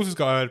 Jules has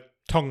got her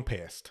tongue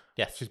pierced.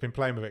 Yes. She's been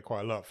playing with it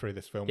quite a lot through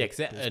this film. Yeah, because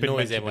it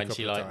annoys him when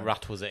she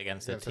rattles it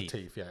against her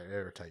teeth. Yeah, it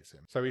irritates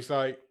him. So he's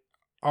like,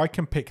 "I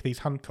can pick these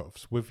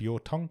handcuffs with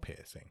your tongue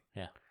piercing.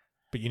 Yeah.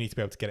 But you need to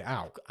be able to get it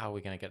out." How are we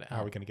going to get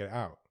it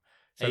out?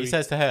 So he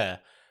says to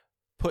her,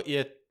 "Put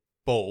your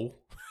ball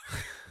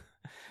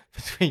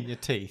between your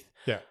teeth."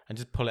 Yeah. And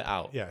just pull it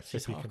out. Yeah.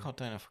 She's like, I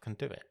don't know if I can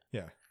do it.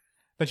 Yeah.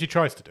 Then she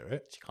tries to do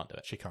it.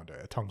 She can't do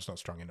it. Her tongue's not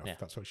strong enough. Yeah.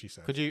 That's what she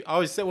said. Could you? I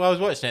was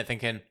watching it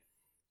thinking,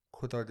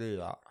 could I do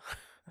that?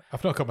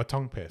 I've not got my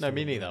tongue pierced. No,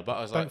 me neither. But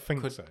I was like,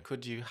 so.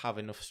 Could you have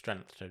enough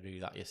strength to do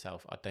that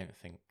yourself? I don't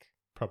think.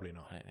 Probably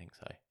not. I don't think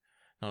so.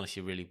 Not unless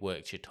you really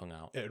worked your tongue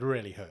out. It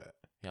really hurt.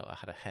 Yeah, I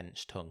had a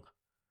hench tongue.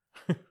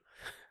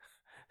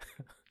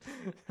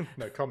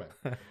 No comment.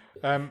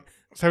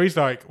 So he's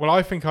like, well,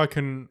 I think our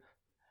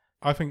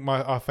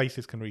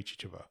faces can reach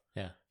each other.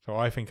 Yeah. So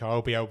I think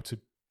I'll be able to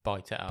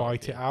bite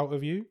it out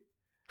of you.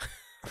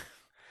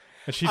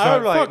 And she's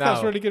like, fuck,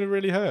 that's really going to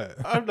really hurt.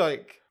 I'm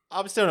like,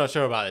 I'm still not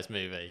sure about this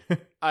movie.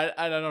 And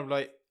I'm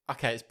like,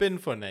 okay, it's been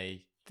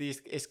funny.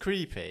 It's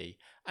creepy.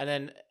 And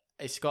then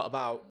it's got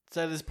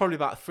so there's probably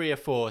about 3 or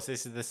 4. So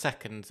this is the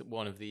second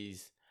one of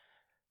these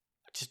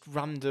just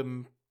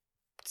random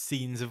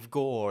scenes of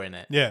gore in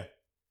it. Yeah.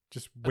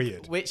 Just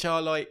weird. Which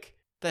are like,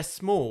 they're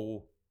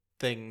small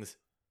things,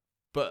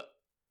 but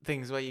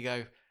things where you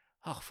go,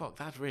 oh, fuck,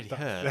 that really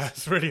hurts.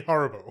 That's really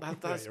horrible.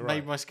 That's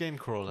made my skin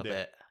crawl a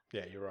bit.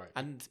 Yeah, you're right.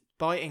 And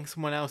biting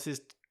someone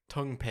else's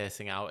tongue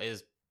piercing out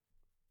is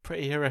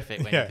pretty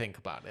horrific when you think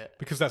about it.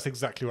 Because that's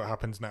exactly what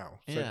happens now.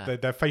 So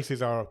their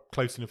faces are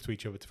close enough to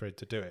each other for it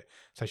to do it.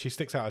 So she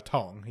sticks out a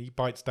tongue. He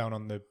bites down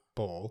on the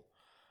ball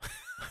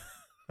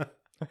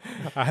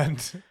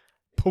and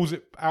pulls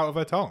it out of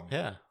her tongue.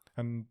 Yeah.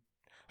 And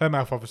her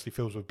mouth obviously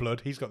fills with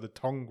blood. He's got the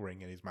tongue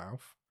ring in his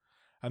mouth.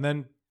 And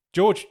then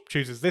George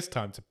chooses this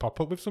time to pop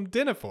up with some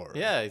dinner for her.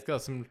 Yeah, he's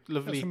got some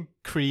lovely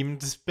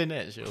creamed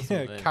spinach or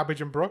something. Yeah, cabbage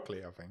and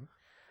broccoli, I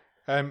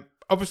think.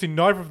 Obviously,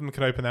 neither of them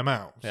can open their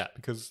mouths. Yeah.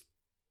 Because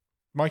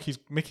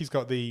Mickey's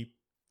got the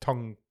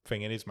tongue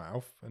thing in his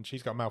mouth and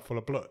she's got a mouthful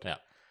of blood. Yeah.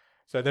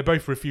 So they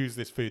both refuse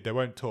this food. They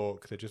won't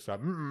talk. They're just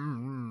like,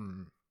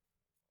 And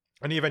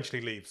he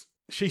eventually leaves.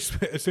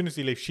 As soon as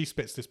he leaves, she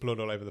spits this blood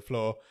all over the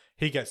floor.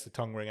 He gets the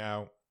tongue ring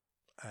out.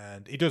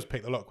 And he does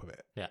pick the lock with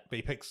it. Yeah. But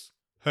he picks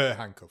her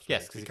handcuffs.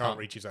 Yes, because he can't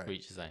reach his own.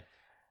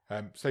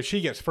 own. So she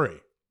gets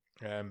free.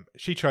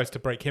 She tries to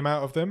break him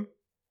out of them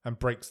and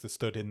breaks the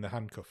stud in the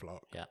handcuff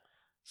lock. Yeah.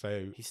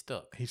 So he's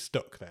stuck. He's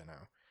stuck there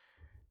now.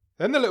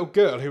 Then the little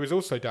girl who was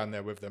also down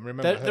there with them,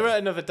 remember they're at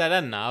another dead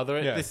end now.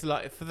 This is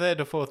like the 3rd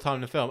or 4th time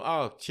in the film.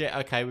 Oh, shit,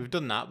 okay, we've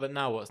done that, but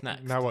now what's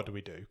next? Now what do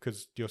we do?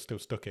 Because you're still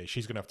stuck here.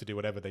 She's going to have to do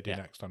whatever they do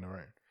next on her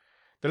own.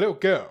 The little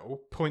girl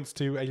points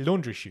to a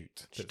laundry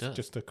chute that's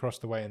just across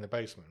the way in the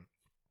basement.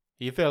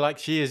 You feel like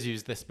she has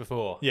used this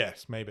before?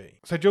 Yes, maybe.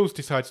 So Jules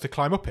decides to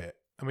climb up it,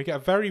 and we get a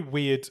very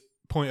weird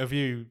point of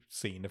view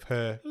scene of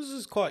her. This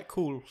is quite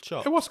cool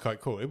shot. It was quite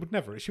cool.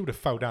 She would have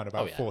fell down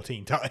about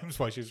 14 times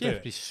while she was doing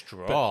it. She has to be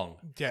strong.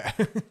 But, yeah.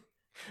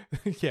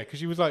 Yeah, because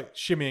she was like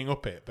shimmying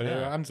up it, but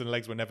her hands and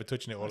legs were never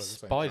touching it all at the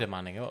same time.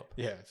 Spider-Manning up.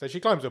 Yeah, so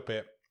she climbs up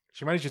it.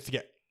 She manages to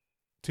get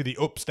to the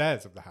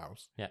upstairs of the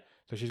house. Yeah.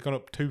 So she's gone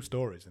up 2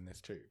 stories in this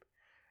tube.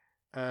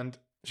 And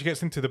she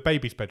gets into the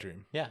baby's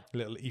bedroom. Yeah.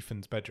 Little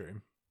Ethan's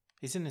bedroom.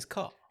 He's in his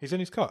cot. He's in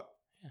his cot.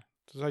 Yeah.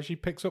 So she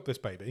picks up this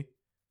baby.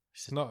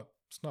 It's not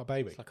a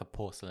baby. It's like a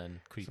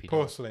porcelain creepy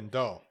porcelain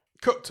doll.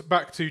 Cut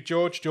back to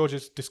George. George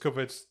has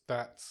discovered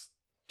that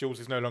Jules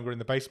is no longer in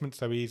the basement,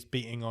 so he's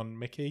beating on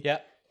Mickey. Yeah.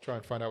 Try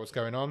and find out what's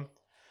going on.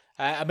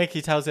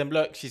 Mickey tells him,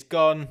 look, she's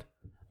gone.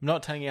 I'm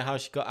not telling you how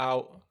she got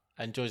out.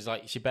 And George is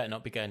like, she better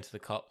not be going to the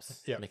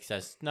cops. Yeah. Mickey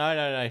says,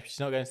 no, she's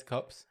not going to the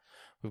cops.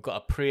 We've got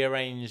a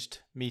pre-arranged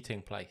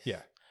meeting place.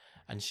 Yeah.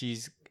 And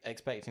she's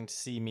expecting to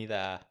see me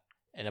there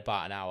in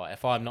about an hour.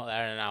 If I'm not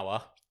there in an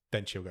hour,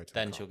 then she'll go to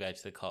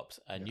the cops.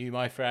 And you,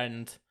 my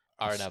friend,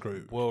 are in a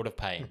world of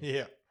pain.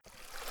 Yeah.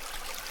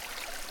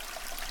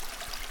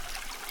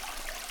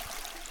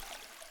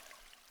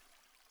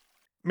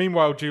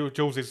 Meanwhile,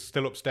 Jules is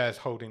still upstairs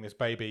holding this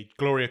baby.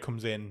 Gloria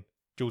comes in.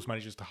 Jules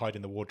manages to hide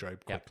in the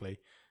wardrobe quickly. Yep.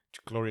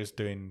 Gloria's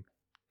doing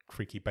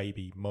freaky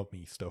baby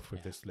mummy stuff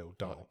with this little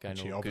doll. And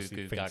she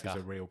obviously thinks it's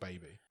a real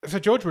baby. So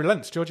George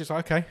relents. George is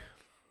like, okay,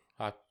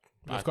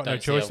 I've got no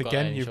choice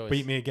again. You've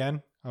beat me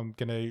again. I'm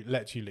going to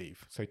let you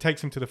leave. So he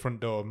takes him to the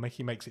front door.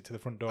 Mickey makes it to the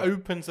front door.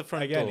 Opens the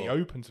front door. Again, he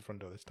opens the front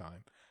door this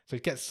time. So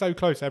he gets so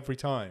close every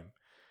time.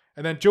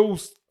 And then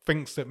Jules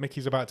thinks that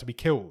Mickey's about to be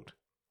killed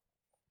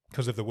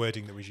because of the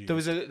wording that was used.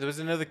 There was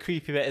another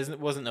creepy bit,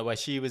 wasn't there, where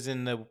she was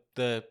in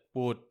the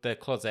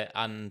closet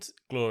and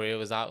Gloria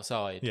was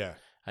outside. Yeah.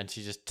 And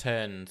she just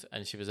turned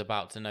and she was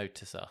about to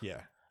notice her.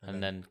 Yeah.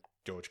 And then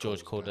George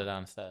called her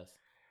downstairs.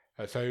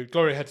 So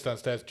Gloria heads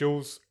downstairs.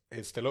 Jules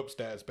is still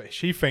upstairs, but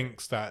she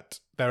thinks that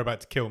they're about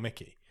to kill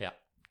Mickey. Yeah.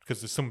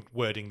 Because there's some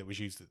wording that was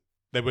used that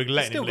they were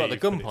letting him leave. Still got the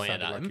gun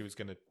pointed at him. Like he was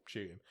going to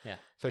shoot him. Yeah.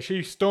 So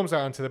she storms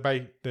out onto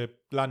the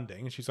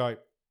landing and she's like,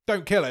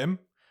 "Don't kill him!"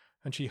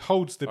 And she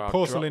holds the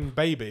porcelain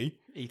baby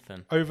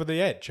Ethan over the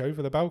edge,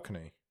 over the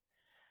balcony.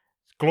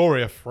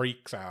 Gloria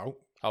freaks out.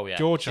 Oh yeah,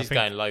 George, she's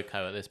going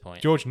loco at this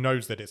point. George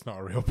knows that it's not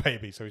a real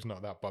baby, so he's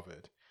not that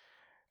bothered.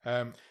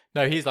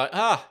 No, he's like,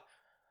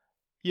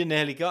 you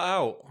nearly got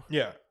out.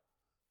 Yeah.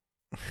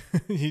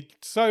 He's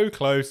so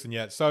close and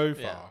yet so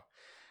far.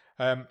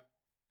 Yeah.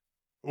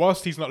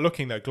 Whilst he's not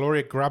looking though,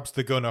 Gloria grabs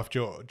the gun off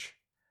George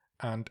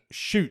and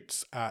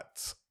shoots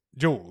at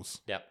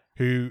Jules. Yep.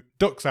 Who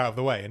ducks out of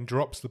the way and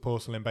drops the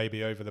porcelain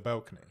baby over the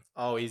balcony.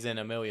 Oh, he's in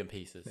a million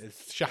pieces. It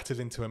shatters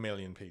into a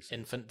million pieces.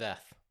 Infant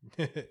death.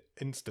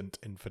 Instant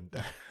infant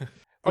death.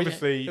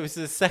 Obviously, it was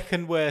the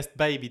second worst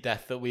baby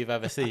death that we've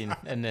ever seen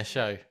in this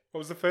show. What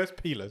was the first?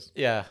 Peelers.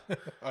 Yeah.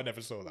 I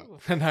never saw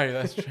that. No,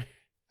 that's true.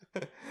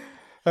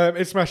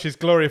 It smashes.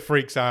 Gloria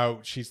freaks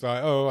out. She's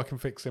like, "Oh, I can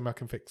fix him.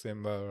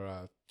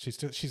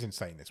 She's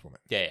insane. This woman.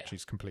 Yeah.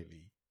 She's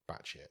completely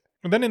batshit.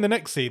 And then in the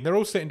next scene, they're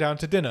all sitting down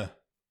to dinner.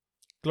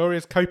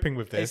 Gloria's coping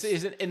with this.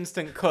 It's an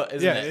instant cut,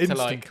 isn't it? Instant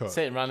to like cut.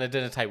 sitting around a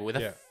dinner table with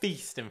a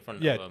feast in front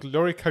of them. Yeah,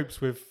 Gloria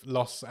copes with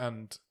loss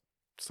and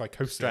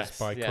psychosis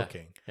by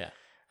cooking.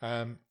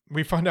 Yeah.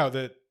 We find out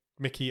that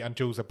Mickey and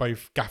Jules are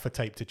both gaffer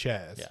taped to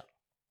chairs. Yeah.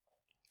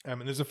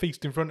 And there's a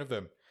feast in front of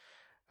them.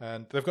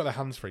 And they've got their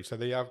hands free, so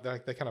they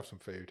can have some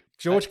food.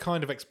 George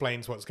kind of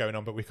explains what's going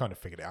on, but we kind of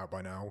figured it out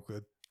by now.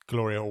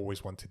 Gloria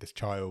always wanted this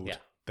child. Yeah.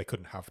 They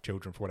couldn't have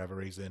children for whatever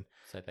reason.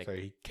 So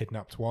he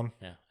kidnapped one.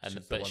 Yeah.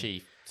 But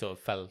she sort of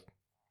fell...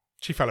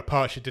 She fell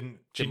apart.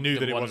 She knew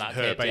that it wasn't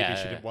her baby. Yeah,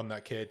 she didn't want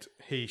that kid.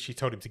 She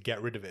told him to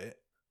get rid of it.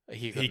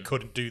 He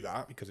couldn't do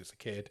that because it's a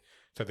kid.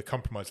 So the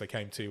compromise they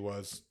came to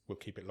was, we'll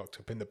keep it locked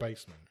up in the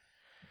basement.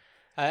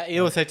 He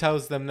also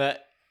tells them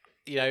that,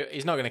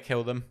 he's not going to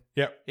kill them.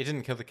 Yeah. He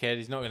didn't kill the kid.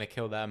 He's not going to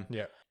kill them.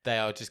 Yeah. They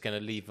are just going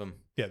to leave them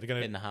they're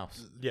going in the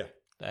house. Yeah.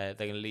 They're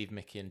going to leave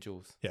Mickey and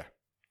Jules. Yeah.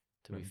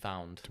 To be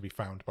found. To be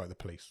found by the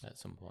police. At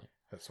some point.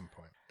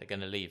 They're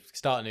going to leave.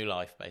 Start a new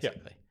life,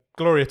 basically. Yeah.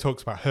 Gloria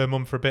talks about her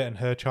mum for a bit and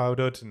her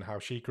childhood and how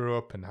she grew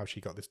up and how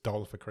she got this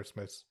doll for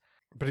Christmas.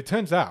 But it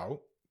turns out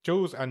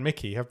Jules and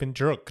Mickey have been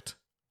drugged.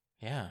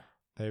 Yeah.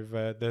 They've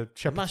the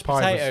shepherd's mashed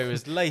pie potato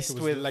was laced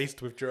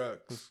with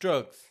drugs. With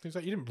drugs. It's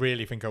like, you didn't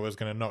really think I was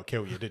going to not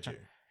kill you, did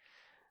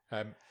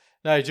you?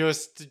 No,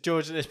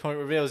 George at this point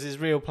reveals his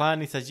real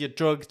plan. He says, "You're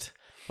drugged.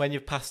 When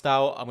you've passed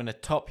out, I'm going to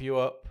top you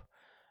up.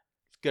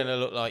 It's going to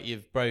look like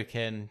you've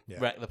broken,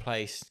 wrecked the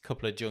place,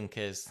 couple of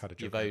junkies,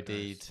 you've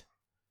OD'd.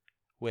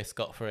 We're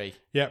scot-free."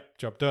 Yep,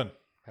 job done.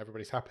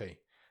 Everybody's happy.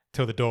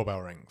 Till the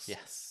doorbell rings.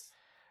 Yes.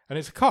 And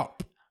it's a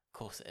cop. Of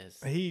course it is.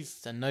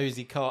 It's a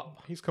nosy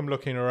cop. He's come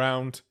looking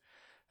around.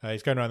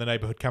 He's going around the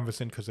neighbourhood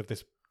canvassing because of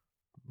this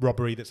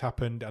robbery that's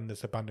happened and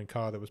this abandoned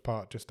car that was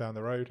parked just down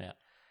the road.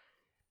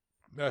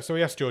 Yeah. So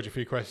he asks George a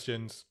few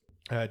questions.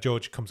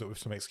 George comes up with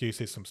some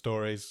excuses, some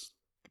stories.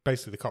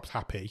 Basically, the cop's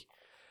happy.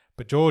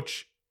 But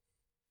George,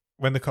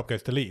 when the cop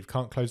goes to leave,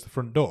 can't close the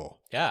front door.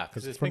 Yeah,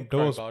 because the front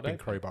door's been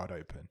crowbarred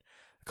open.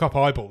 The cop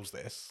eyeballs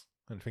this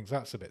and thinks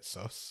that's a bit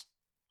sus.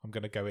 I'm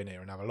going to go in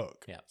here and have a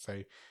look. Yeah.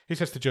 So he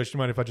says to George, "Do you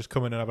mind if I just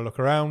come in and have a look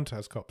around?"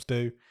 As cops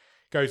do.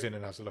 Goes in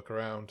and has a look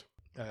around.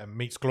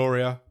 Meets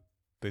Gloria.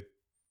 The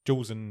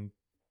Jules and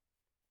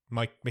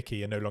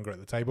Mickey are no longer at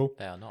the table.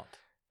 They are not.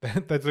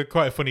 There's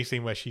quite a funny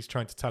scene where she's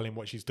trying to tell him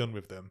what she's done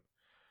with them,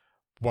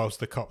 whilst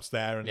the cop's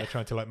there and they're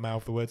trying to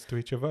mouth the words to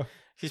each other.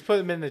 She's put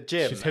them in the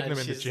gym. She's hidden them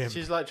in the gym.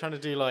 She's trying to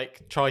do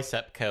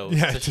tricep curls.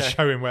 Yeah, to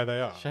show him where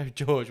they are. Show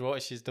George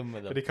what she's done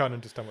with them. But he can't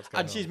understand what's going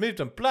on. And she's moved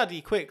them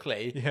bloody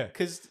quickly. Yeah.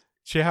 Because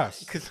she has.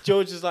 Because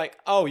George is like,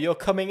 "Oh, you're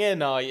coming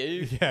in, are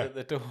you?" Yeah. At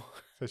the door.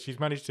 So she's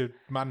managed to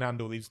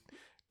manhandle these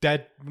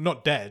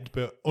not dead,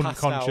 but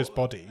unconscious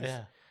bodies.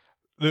 Yeah.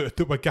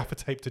 That were gaffer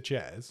taped to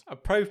chairs.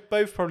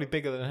 Both probably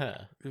bigger than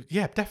her.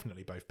 Yeah,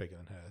 definitely both bigger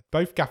than her.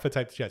 Both gaffer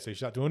taped to chairs. So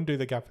she had to undo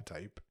the gaffer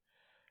tape,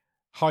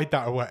 hide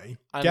that away,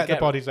 get the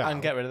bodies out,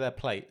 and get rid of their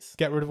plates.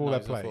 Get rid of all their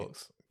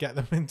plates. Get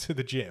them into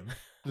the gym.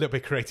 A little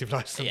bit creative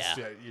license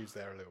used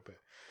there a little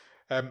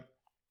bit.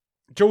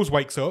 Jules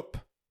wakes up,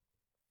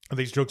 and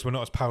these drugs were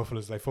not as powerful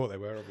as they thought they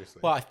were. Obviously.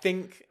 Well, I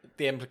think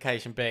the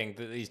implication being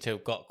that these two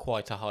have got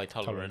quite a high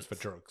tolerance for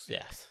drugs.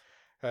 Yes.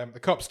 The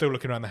cop's still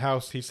looking around the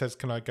house. He says,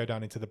 "Can I go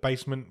down into the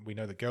basement?" We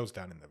know the girl's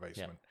down in the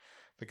basement.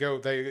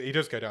 Yeah. He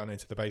does go down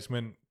into the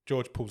basement.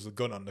 George pulls the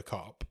gun on the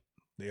cop.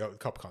 The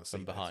cop can't see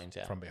from behind.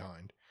 From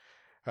behind.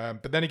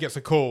 But then he gets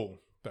a call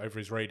over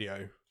his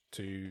radio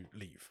to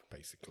leave,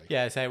 basically.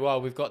 Yeah, saying,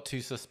 "Well, we've got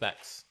two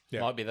suspects.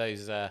 Yeah. Might be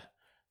that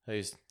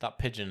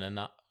pigeon and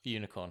that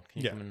unicorn.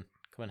 Can you come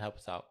and help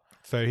us out?"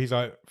 So he's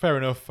like, "Fair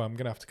enough. I'm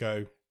gonna have to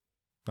go.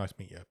 Nice to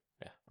meet you."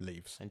 Yeah.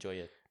 Leaves. Enjoy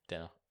your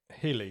dinner.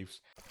 He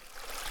leaves.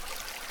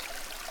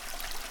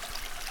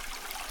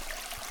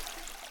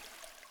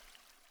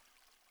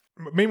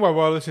 Meanwhile,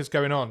 while this is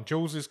going on,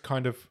 Jules is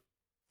kind of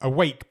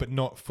awake but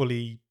not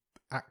fully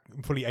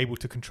able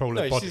to control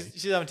her body.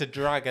 She's having to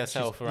drag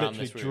herself around this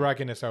room. Literally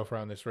dragging herself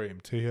around this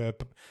room to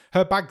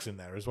her bag's in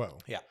there as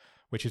well. Yeah.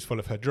 Which is full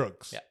of her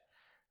drugs.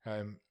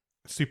 Yeah.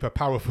 Super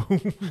powerful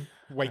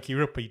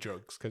wakey-uppy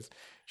drugs, because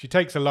she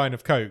takes a line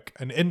of coke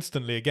and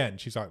instantly again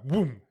she's like,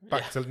 boom,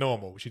 back to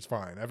normal. She's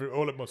fine.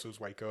 All her muscles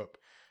wake up.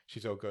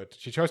 She's all good.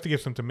 She tries to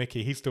give some to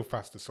Mickey. He's still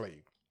fast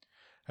asleep.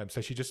 So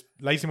she just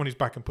lays him on his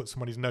back and puts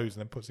him on his nose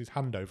and then puts his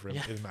hand over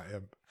him.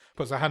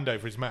 Puts her hand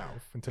over his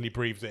mouth until he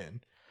breathes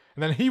in.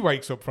 And then he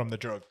wakes up from the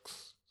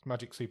drugs.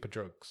 Magic super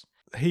drugs.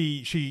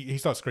 He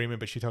starts screaming,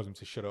 but she tells him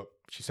to shut up.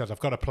 She says,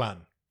 "I've got a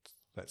plan.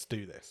 Let's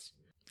do this."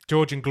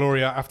 George and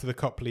Gloria, after the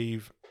cop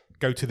leave,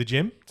 go to the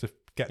gym to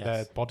get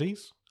their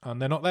bodies,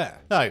 and they're not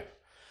there. No.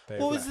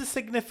 What was the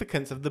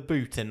significance of the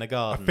boot in the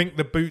garden? I think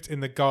the boot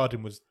in the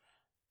garden was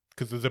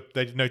because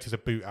they notice a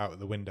boot out of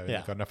the window in the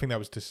garden. I think that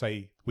was to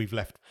say we've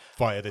left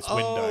via this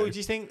window. Oh, do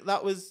you think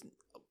that was?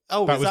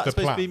 Oh, was that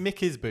supposed to be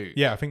Mickey's boot?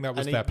 Yeah, I think that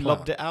was their plan.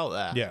 Lobbed it out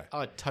there. Yeah,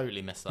 I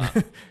totally missed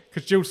that.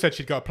 Because Jules said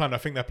she'd got a plan. I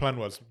think their plan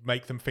was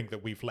make them think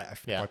that we've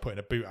left by putting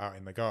a boot out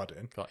in the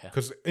garden.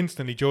 Because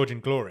instantly George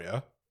and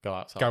Gloria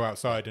go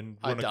outside and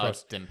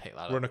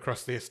run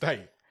across the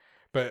estate.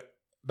 But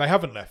they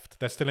haven't left.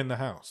 They're still in the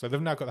house. So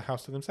they've now got the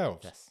house to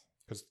themselves. Yes.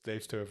 Because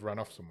those two have run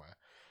off somewhere.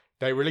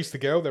 They release the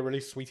girl. They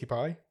release Sweetie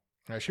Pie.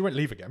 She won't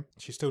leave again.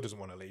 She still doesn't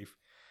want to leave.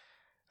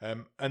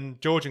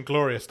 And George and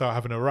Gloria start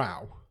having a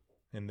row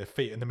in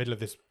the middle of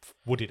this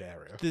wooded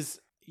area.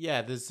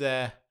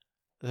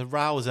 The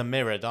rows are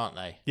mirrored, aren't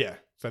they? Yeah.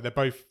 So they're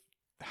both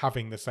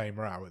having the same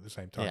row at the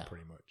same time,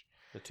 pretty much.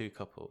 The two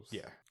couples.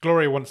 Yeah.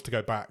 Gloria wants to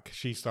go back.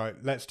 She's like,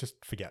 let's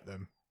just forget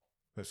them.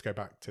 Let's go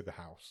back to the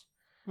house.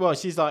 Well,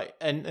 she's like,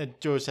 and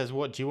George says,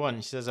 what do you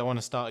want? She says, I want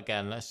to start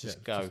again. Let's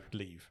just go. Just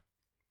leave.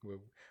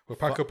 We'll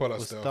pack up all our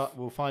stuff.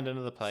 We'll find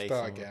another place.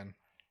 Start again.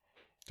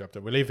 Job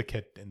done. We'll leave the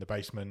kid in the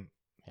basement.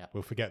 Yeah.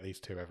 We'll forget these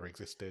two ever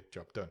existed.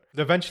 Job done.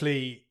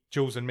 Eventually,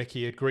 Jules and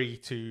Mickey agree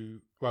to,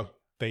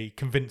 they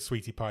convince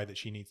Sweetie Pie that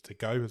she needs to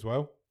go as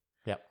well.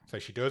 Yeah. So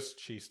she does.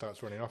 She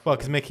starts running off. Well,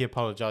 because Mickey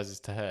apologises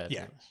to her.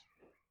 Yeah.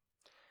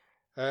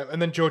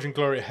 And then George and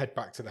Gloria head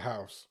back to the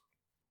house.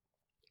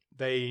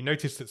 They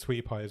notice that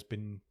Sweetie Pie has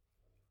been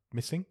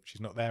missing.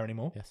 She's not there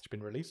anymore. Yes. She's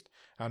been released.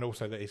 And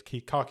also that his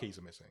car keys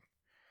are missing.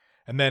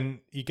 And then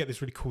you get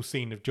this really cool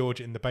scene of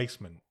George in the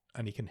basement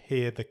and he can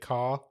hear the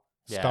car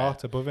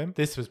start above him.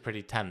 This was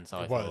pretty tense,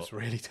 I thought. It was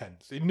really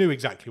tense. He knew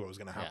exactly what was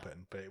going to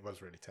happen, but it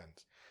was really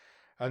tense.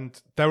 And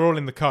they're all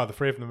in the car. The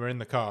three of them are in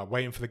the car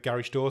waiting for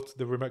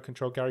the remote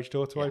control garage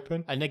door to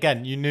open. And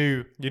again, you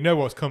know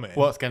what's coming.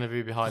 What's going to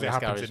be behind this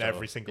garage door. It happens in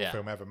every single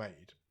film ever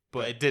made.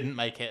 But it didn't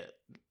make it.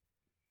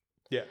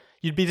 Yeah.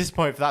 You'd be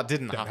disappointed if that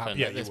didn't happen.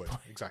 Yeah, you would.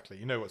 Exactly.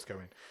 You know what's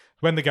going.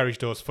 When the garage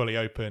door's fully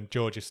open,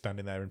 George is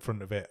standing there in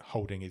front of it,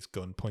 holding his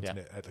gun, pointing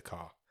it at the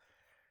car.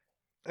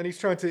 And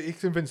he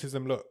convinces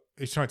them,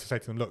 he's trying to say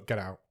to them, look, get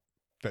out.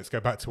 Let's go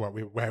back to where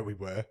we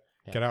were.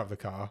 Yeah. Get out of the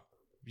car.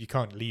 You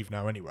can't leave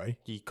now anyway.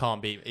 You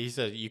can't beat me. He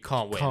said, you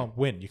can't win. You can't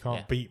win. You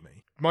can't beat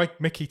me.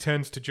 Mickey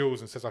turns to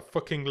Jules and says, I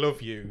fucking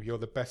love you. You're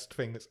the best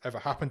thing that's ever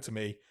happened to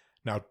me.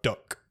 Now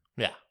duck.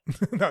 Yeah.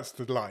 That's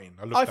the line.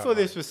 I thought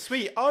this was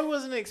sweet. I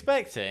wasn't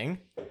expecting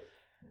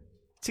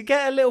to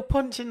get a little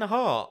punch in the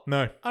heart.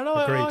 No.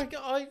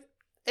 And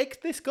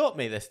this got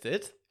me, this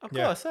did. I've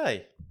got to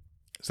say.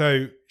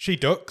 So she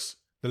ducks.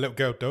 The little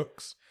girl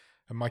ducks.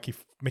 And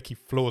Mickey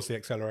floors the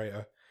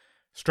accelerator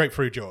straight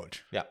through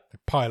George. Yeah. They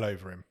pile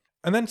over him.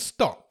 And then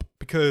stop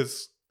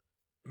because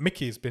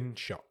Mickey has been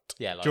shot.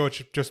 Yeah, like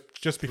George just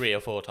 3 or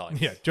 4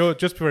 times. Yeah,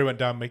 just before he went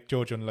down,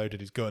 George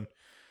unloaded his gun.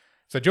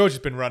 So George has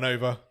been run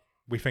over.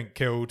 We think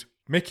killed.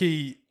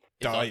 Mickey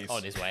dies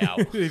on his way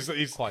out.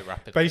 he's quite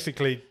rapid.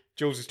 Basically,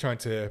 Jules is trying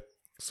to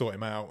sort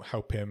him out,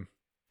 help him,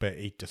 but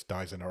he just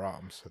dies in her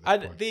arms.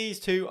 And these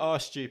two are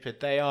stupid.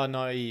 They are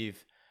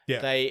naive.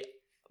 Yeah.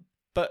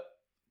 But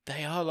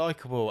they are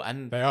likable,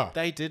 and they are.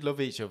 They did love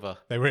each other.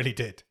 They really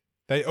did.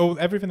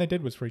 Everything they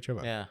did was for each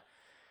other. Yeah.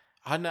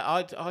 I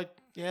know.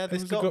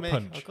 This got me.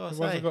 Punch. It was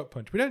a gut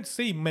punch. We don't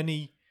see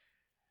many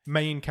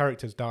main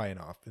characters die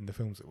in the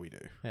films that we do.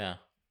 Yeah.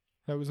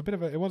 It was a bit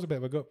of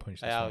a gut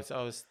punch. Yeah,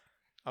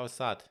 I was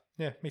sad.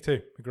 Yeah, me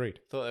too. Agreed.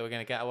 Thought they were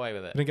going to get away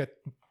with it. We didn't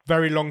get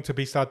very long to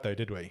be sad though,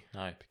 did we?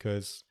 No,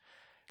 because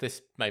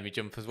this made me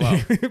jump as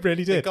well. It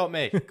really did. It got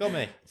me.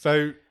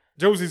 So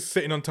Jules is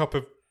sitting on top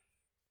of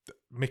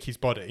Mickey's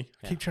body.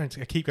 I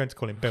keep going to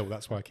call him Bill.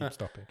 That's why I keep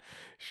stopping.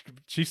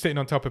 She's sitting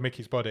on top of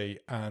Mickey's body,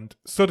 and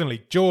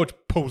suddenly George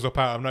pulls up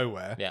out of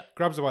nowhere. Yeah,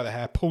 grabs her by the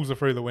hair, pulls her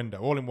through the window,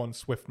 all in one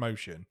swift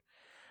motion,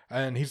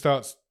 and he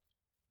starts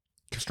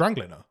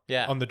strangling her.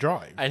 Yeah. On the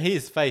drive, and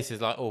his face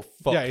is like all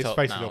fucked up. Yeah, his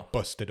face now. is all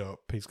busted up.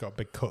 He's got a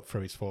big cut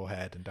through his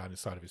forehead and down the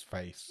side of his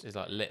face. His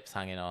like lips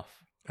hanging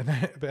off. And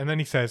then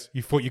he says,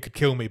 "You thought you could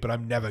kill me, but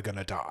I'm never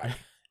gonna die."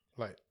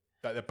 like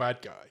the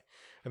bad guy.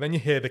 And then you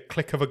hear the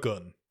click of a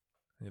gun.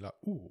 And you're like,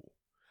 ooh.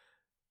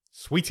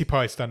 Sweetie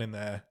Pie standing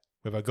there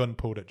with a gun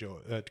pulled at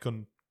George,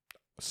 gun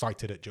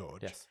sighted at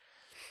George. Yes.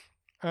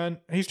 And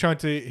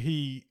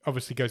he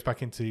obviously goes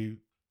back into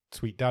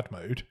sweet dad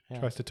mode,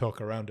 tries to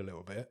talk around a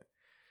little bit.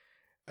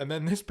 And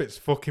then this bit's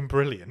fucking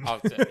brilliant. Oh,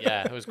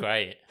 yeah, it was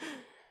great.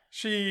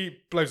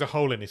 She blows a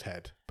hole in his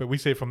head, but we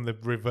see it from the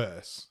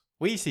reverse.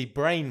 We see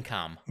brain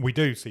cam. We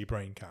do see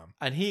brain cam.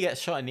 And he gets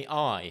shot in the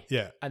eye.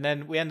 Yeah. And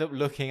then we end up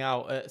looking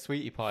out at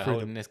Sweetie Pie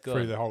holding this gun.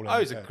 Through the hole in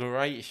his head. It was a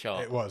great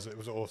shot. It was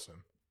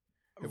awesome.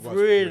 It was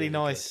really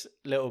nice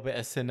little bit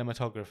of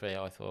cinematography,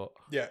 I thought.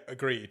 Yeah,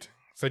 agreed.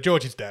 So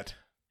George is dead.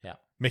 Yeah.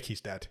 Mickey's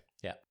dead.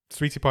 Yeah.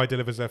 Sweetie Pie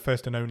delivers her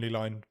first and only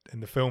line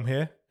in the film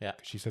here. Yeah.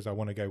 She says, I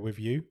want to go with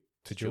you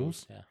to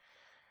Jules. Yeah.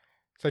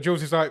 So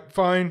Jules is like,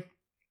 fine,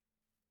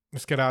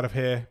 let's get out of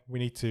here. We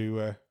need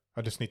to,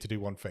 I just need to do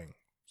one thing.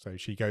 So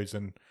she goes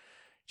and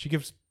she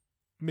gives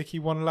Mickey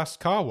one last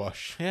car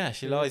wash. Yeah,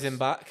 she lies him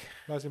back.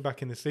 Lies him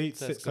back in the seat,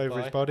 sits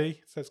over his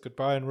body, says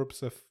goodbye and rubs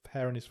the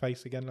hair on his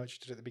face again like she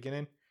did at the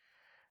beginning.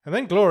 And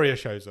then Gloria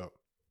shows up.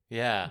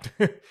 Yeah.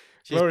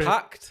 She's Gloria,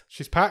 packed.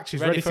 She's packed.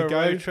 She's ready to for a go.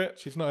 road trip.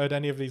 She's not heard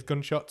any of these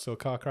gunshots or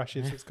car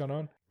crashes that's gone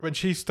on. When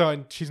she's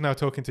now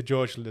talking to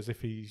George as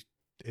if he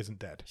isn't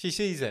dead. She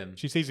sees him.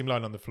 She sees him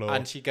lying on the floor.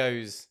 And she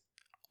goes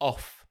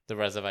off the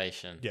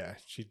reservation. Yeah,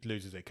 she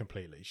loses it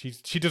completely.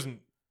 She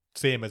doesn't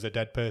see him as a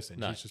dead person.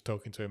 No. She's just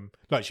talking to him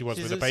like she was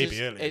with a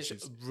baby earlier.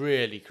 It's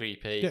really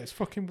creepy. Yeah, it's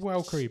fucking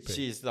well creepy.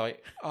 She's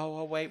like, "Oh,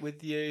 I'll wait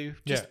with you.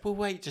 We'll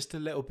wait just a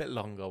little bit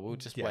longer. We'll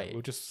just wait.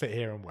 We'll just sit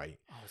here and wait."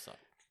 I was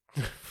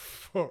like,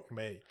 "Fuck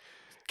me."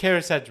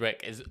 Kyra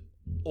Sedgwick is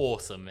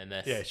awesome in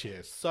this. Yeah, she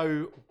is.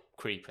 So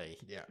creepy.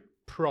 Yeah,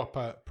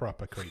 proper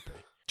creepy.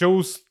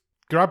 Jules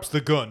grabs the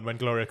gun when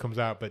Gloria comes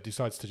out, but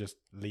decides to just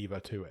leave her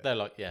to it. They're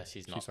like, "Yeah,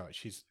 she's not.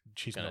 She's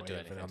not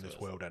even on this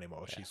world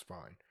anymore. Yeah. She's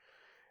fine."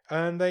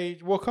 And they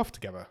walk off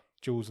together.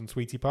 Jules and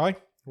Sweetie Pie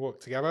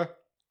walk together.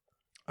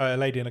 A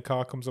lady in a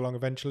car comes along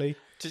eventually.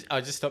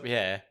 I'll just stop you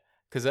here,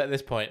 because at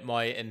this point,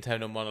 my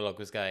internal monologue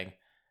was going,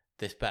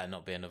 this better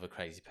not be another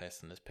crazy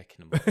person that's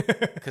picking them up.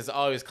 Because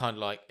I was kind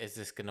of like, is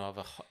this going to have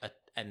a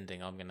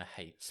ending I'm going to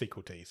hate?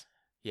 Sequel tease.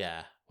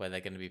 Yeah, where they're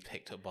going to be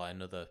picked up by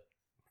another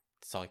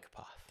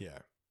psychopath. Yeah.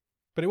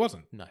 But it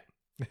wasn't. No.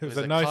 It was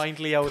a nice,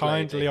 kindly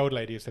old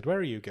lady who said, "Where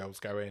are you girls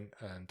going?"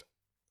 And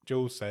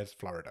Jules says,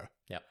 "Florida."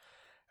 Yeah.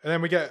 And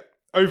then we get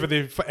over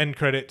the end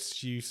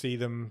credits. You see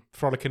them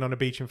frolicking on a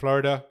beach in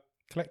Florida,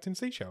 collecting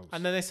seashells.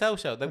 And then they sell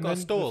shells. They've got a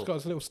stall. They've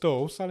got a little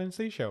stall selling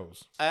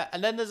seashells.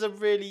 And then there's a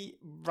really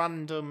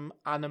random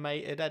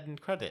animated end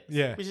credits.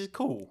 Yeah. Which is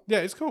cool. Yeah,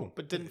 it's cool.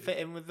 But didn't fit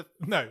in with the...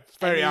 No, it's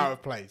very out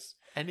of place.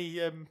 Any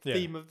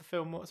theme of the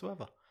film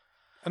whatsoever.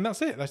 And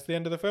that's it. That's the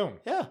end of the film.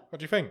 Yeah. What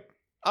do you think?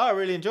 I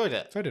really enjoyed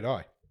it. So did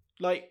I.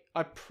 Like,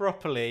 I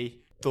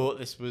properly thought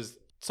this was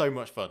so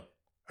much fun.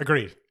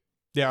 Agreed.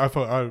 Yeah, I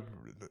thought...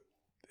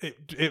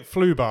 It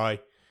flew by.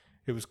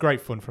 It was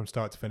great fun from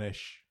start to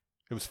finish.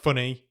 It was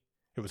funny.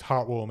 It was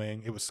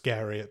heartwarming. It was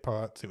scary at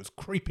parts. It was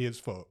creepy as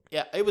fuck.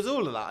 Yeah, it was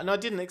all of that, and I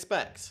didn't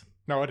expect.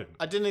 No, I didn't.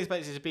 I didn't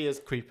expect it to be as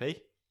creepy.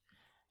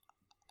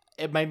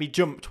 It made me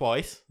jump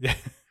twice. Yeah.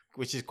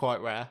 Which is quite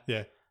rare.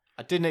 Yeah.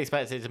 I didn't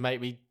expect it to make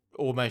me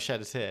almost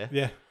shed a tear.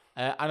 Yeah.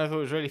 And I thought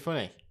it was really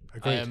funny.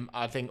 Agreed.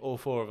 I think all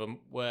four of them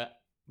were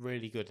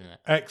really good in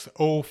it.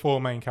 All four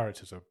main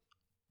characters are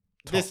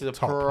this is a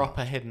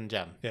proper hidden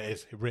gem. Yeah, it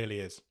is. It really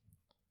is.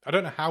 I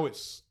don't know how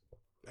it's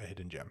a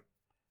hidden gem.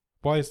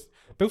 Why is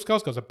Bill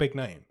Skarsgård's a big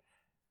name?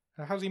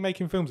 How's he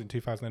making films in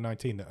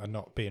 2019 that are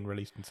not being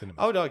released in cinemas?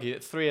 I would argue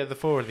that 3 of the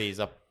 4 of these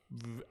are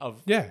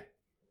yeah.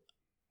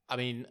 I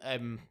mean,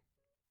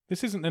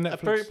 this isn't a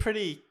Netflix.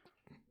 Pretty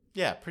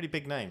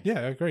big name. Yeah,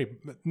 I agree.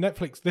 But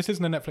Netflix. This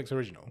isn't a Netflix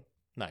original.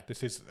 No,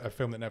 this is a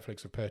film that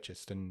Netflix have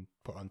purchased and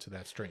put onto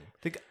their stream.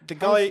 The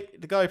guy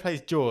who plays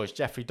George,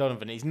 Jeffrey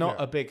Donovan, he's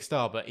not a big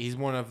star, but he's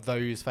one of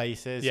those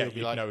faces. Yeah,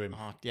 you know him.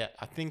 Oh, yeah,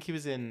 I think he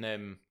was in.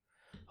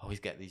 I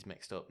always get these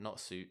mixed up. Not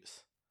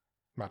Suits.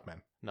 Mad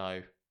Men.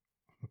 No,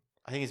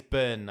 I think it's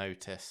Burn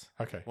Notice.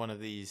 Okay. One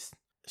of these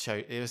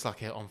shows. It was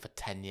like on for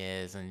 10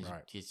 years, and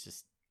he's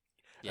just.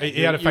 Yeah,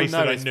 he had a face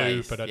that I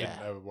knew, but I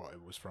didn't know what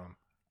it was from.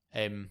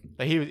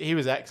 But he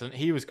was excellent.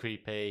 He was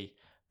creepy,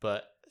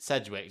 but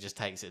Sedgwick just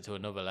takes it to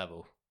another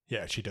level.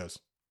 Yeah, she does.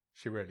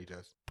 She really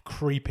does.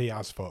 Creepy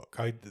as fuck.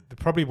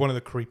 Probably one of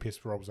the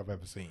creepiest roles I've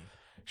ever seen.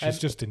 She's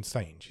just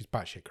insane. She's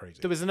batshit crazy.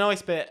 There was a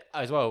nice bit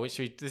as well,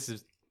 which this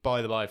is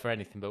by the by for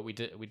anything, but we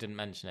didn't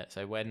mention it.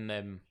 So when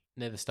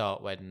near the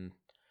start, when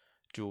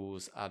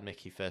Jules and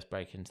Mickey first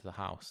break into the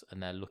house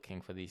and they're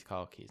looking for these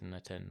car keys and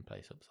they're turning the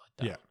place upside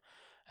down.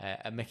 Yeah.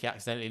 And Mickey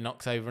accidentally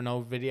knocks over an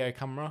old video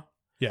camera.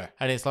 Yeah.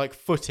 And it's like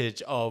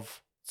footage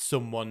of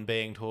someone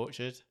being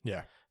tortured.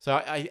 Yeah.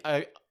 So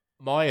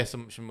my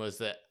assumption was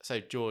that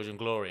George and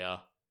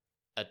Gloria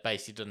had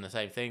basically done the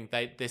same thing.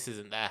 This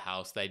isn't their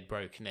house. They'd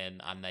broken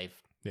in and they've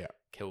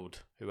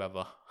killed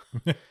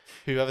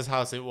whoever's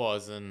house it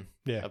was, and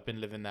have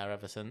been living there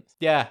ever since.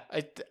 Yeah,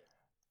 a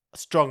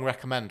strong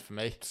recommend for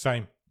me.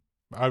 Same.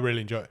 I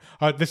really enjoy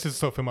it. This is the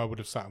sort of film I would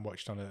have sat and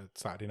watched on a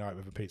Saturday night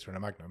with a pizza and a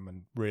Magnum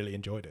and really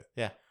enjoyed it.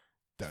 Yeah.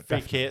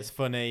 Freaky, it's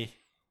funny.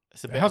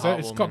 It's a bit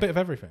it's got a bit of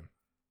everything.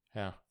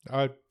 Yeah.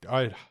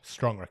 I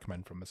strong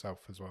recommend from myself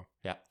as well.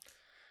 Yeah.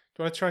 Do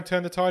you want to try and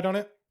turn the tide on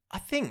it? I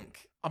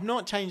think I'm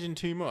not changing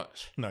too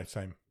much. No,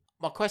 same.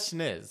 My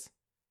question is,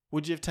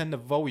 would you have turned the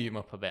volume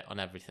up a bit on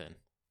everything?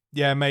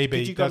 Yeah, maybe.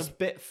 Could you go a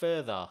bit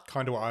further?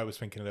 Kind of what I was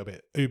thinking a little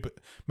bit.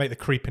 Make the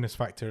creepiness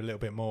factor a little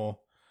bit more.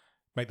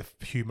 Make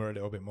the humour a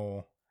little bit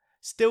more.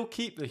 Still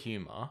keep the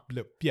humour.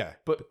 Yeah.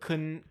 But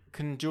can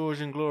George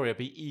and Gloria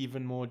be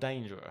even more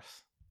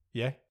dangerous?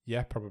 Yeah,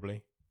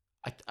 probably.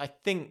 I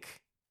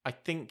think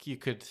you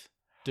could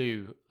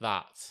do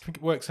that. I think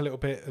it works a little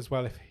bit as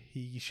well if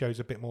he shows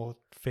a bit more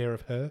fear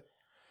of her.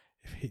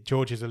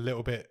 George is a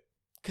little bit...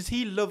 Because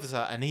he loves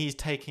her and he's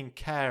taking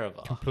care of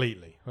her.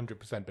 Completely,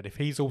 100%. But if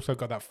he's also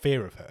got that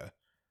fear of her,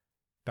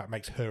 that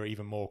makes her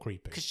even more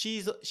creepy. Because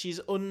she's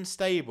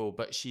unstable,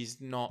 but she's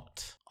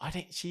not...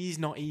 she's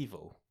not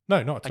evil.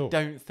 No, not at all. I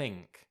don't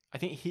think. I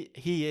think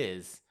he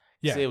is.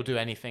 Yeah, he'll do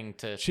anything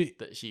that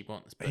she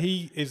wants. But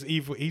he is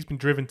evil. He's been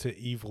driven to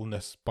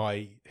evilness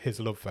by his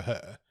love for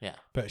her. Yeah,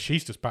 but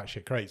she's just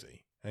batshit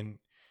crazy, and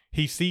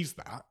he sees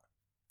that,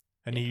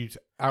 and he's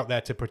out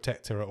there to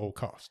protect her at all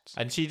costs.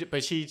 And she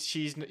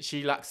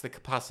lacks the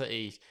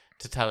capacity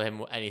to tell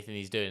him anything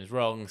he's doing is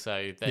wrong.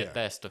 So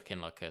they're stuck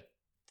in like a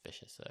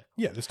vicious circle.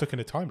 Yeah, they're stuck in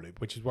a time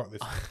loop, which is what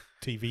this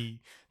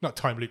not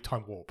time loop,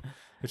 time warp,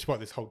 which is what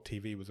this whole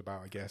TV was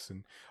about, I guess.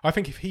 And I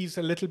think if he's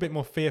a little bit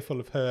more fearful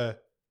of her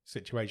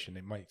situation,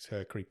 it makes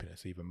her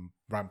creepiness even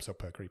ramps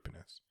up her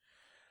creepiness.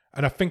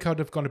 And I think I'd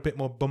have gone a bit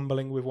more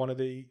bumbling with one of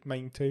the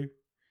main two,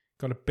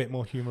 gone a bit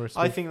more humorous.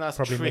 I think that's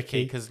probably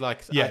tricky because,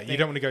 you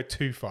don't want to go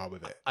too far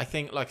with it. I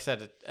think, like I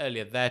said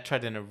earlier, they're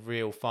treading a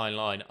real fine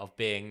line of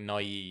being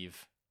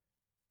naive,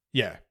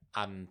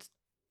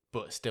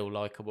 but still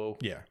likable.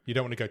 Yeah, you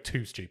don't want to go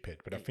too stupid,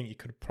 but I think you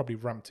could have probably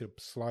ramped it up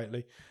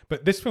slightly.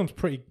 But this film's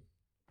pretty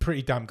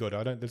damn good.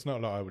 There's not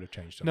a lot I would have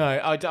changed. No,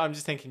 I'm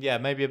just thinking,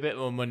 maybe a bit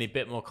more money, a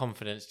bit more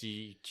confidence. Do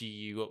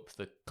you up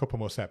the couple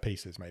more set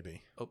pieces,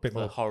 maybe up bit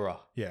more horror?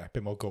 Yeah, a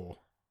bit more gore.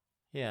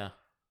 Yeah.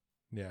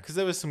 Because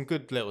there was some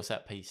good little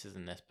set pieces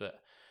in this, but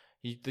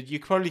you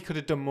probably could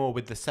have done more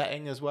with the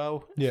setting as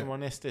well. If I'm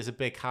honest, it's a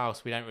big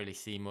house. We don't really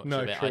see much of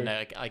it. True. I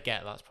know. I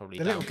get that's probably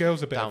the little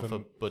girl's a bit down for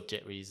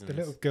budget reasons. The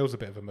little girl's a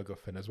bit of a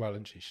MacGuffin as well,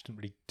 isn't she? She didn't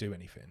really do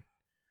anything.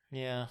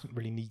 Yeah, doesn't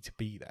really need to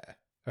be there.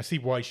 I see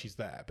why she's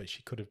there, but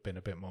she could have been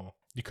a bit more.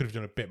 You could have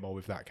done a bit more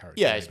with that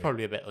character. Yeah, maybe. It's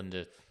probably a bit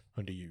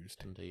underused.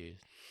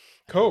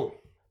 Cool.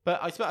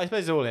 But I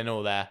suppose all in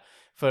all, there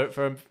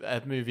for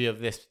a movie of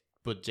this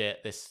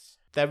budget,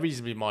 they're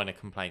reasonably minor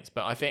complaints.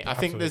 But I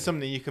think there's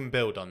something you can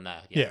build on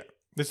there. Yeah,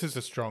 this is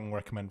a strong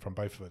recommend from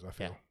both of us. I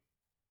feel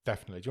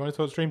definitely. Do you want to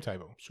talk stream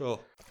table? Sure.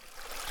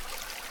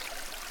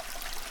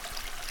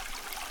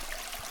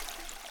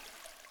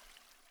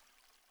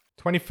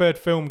 $23rd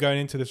film going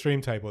into the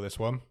stream table, this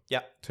one.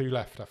 Yeah. 2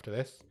 left after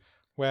this.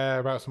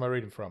 Whereabouts am I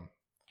reading from? Do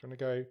you want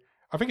to go?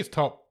 I think it's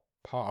top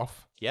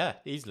half. Yeah,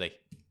 easily.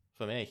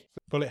 For me.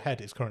 Bullet Head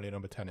is currently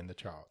number 10 in the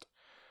chart.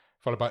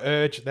 Followed by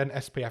Urge, then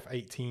SPF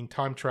 18,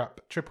 Time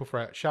Trap, Triple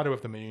Threat, Shadow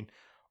of the Moon,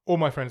 All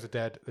My Friends Are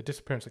Dead, The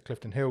Disappearance at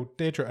Clifton Hill,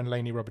 Deirdre and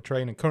Laney Robber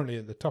Train, and currently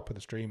at the top of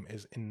the stream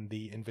is In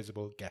the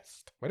Invisible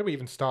Guest. Where do we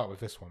even start with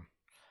this one?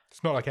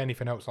 It's not like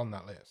anything else on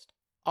that list.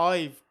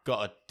 I've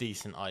got a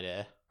decent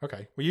idea.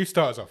 Okay. Well, you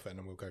start us off then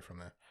and we'll go from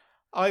there.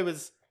 I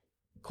was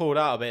called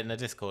out a bit in the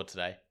Discord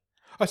today.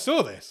 I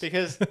saw this.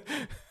 Because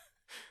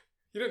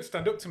you don't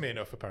stand up to me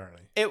enough,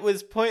 apparently. It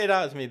was pointed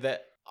out to me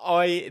that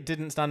I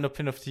didn't stand up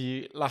enough to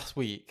you last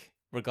week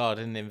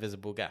regarding The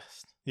Invisible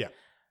Guest. Yeah.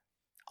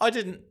 I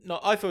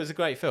thought it was a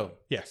great film.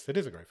 Yes, it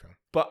is a great film.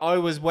 But I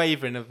was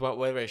wavering about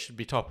whether it should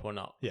be top or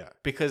not. Yeah.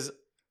 Because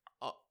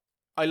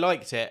I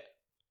liked it,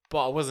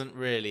 but I wasn't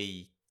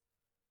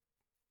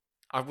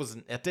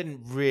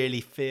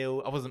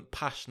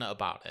passionate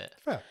about it.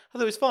 Fair. I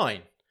thought it was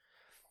fine.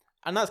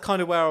 And that's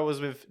kind of where I was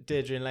with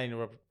Deirdre and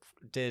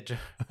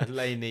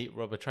Laney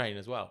Robber Train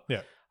as well.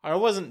 Yeah. I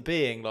wasn't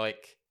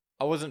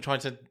trying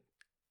to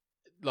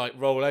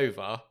roll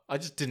over. I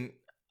just didn't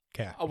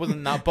care. I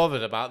wasn't that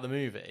bothered about the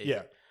movie.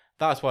 Yeah.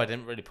 That's why I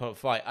didn't really put up a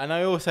fight. And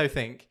I also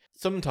think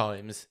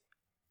sometimes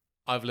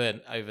I've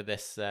learned over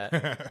this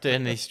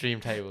doing these stream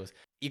tables,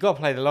 you got to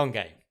play the long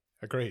game.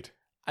 Agreed.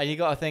 And you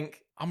got to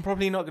think, I'm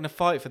probably not going to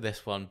fight for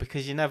this one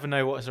because you never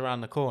know what's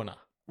around the corner.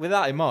 With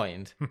that in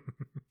mind,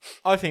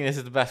 I think this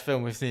is the best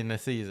film we've seen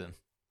this season.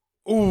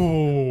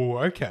 Ooh,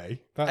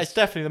 okay. It's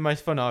definitely the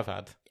most fun I've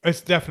had.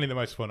 It's definitely the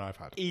most fun I've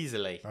had.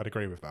 Easily. I'd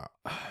agree with that.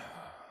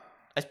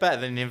 It's better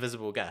than The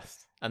Invisible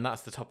Guest, and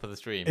that's the top of the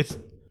stream. It's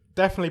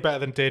definitely better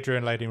than Deirdre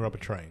and Lady Robber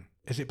Train.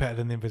 Is it better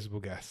than The Invisible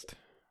Guest?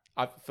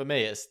 For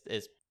me, it's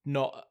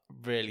not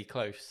really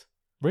close.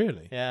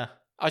 Really? Yeah.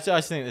 I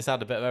just think this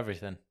had a bit of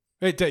everything.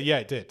 It did. Yeah,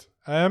 it did.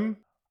 I'm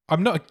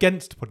not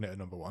against putting it at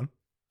number 1.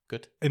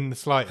 Good. In the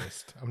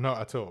slightest. I'm not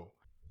at all.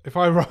 If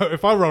I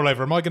roll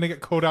over, am I going to get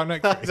called out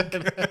next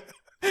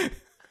week?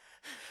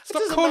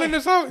 Stop calling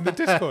us out in the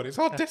Discord. It's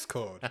our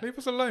Discord. Leave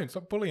us alone.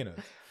 Stop bullying us.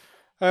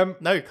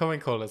 No, come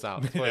and call us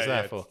out. That's what it's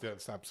there for.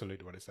 That's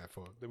absolutely what it's there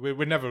for.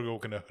 We're never all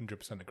going to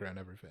 100% agree on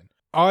everything.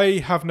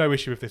 I have no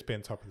issue with this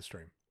being top of the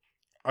stream.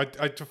 I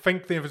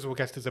think The Invisible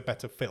Guest is a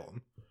better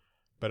film,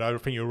 but I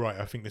think you're right.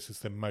 I think this is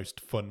the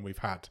most fun we've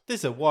had.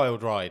 This is a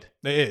wild ride.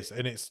 It is,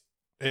 and it's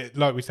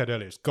like we said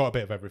earlier, it's got a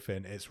bit of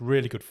everything. It's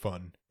really good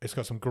fun. It's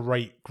got some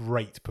great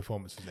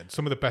performances in.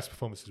 Some of the best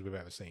performances we've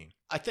ever seen.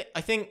 I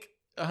think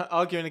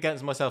arguing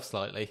against myself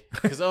slightly,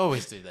 because I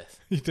always do this.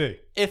 You do.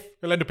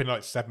 You'll end up in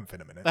 7th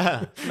in a minute.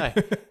 No.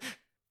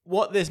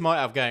 What this might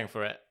have going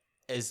for it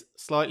is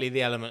slightly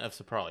the element of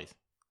surprise.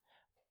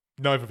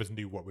 Neither of us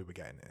knew what we were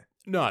getting here.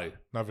 No.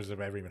 Neither of us have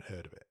ever even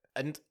heard of it.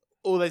 And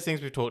all those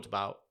things we've talked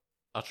about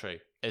are true.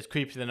 It's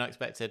creepier than I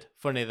expected,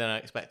 funnier than I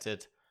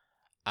expected,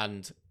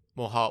 and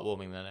more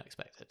heartwarming than I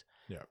expected.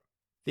 Yeah.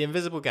 The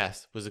Invisible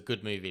Guest was a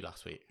good movie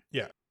last week.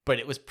 Yeah. But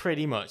it was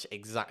pretty much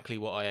exactly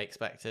what I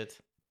expected.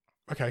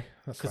 Okay,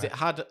 that's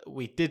because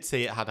we did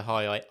see it had a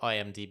high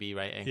IMDb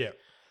rating. Yeah.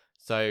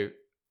 So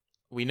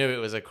we knew it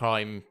was a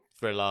crime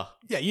thriller.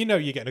 Yeah, you know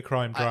you're getting a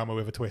crime drama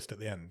with a twist at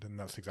the end, and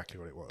that's exactly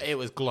what it was. It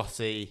was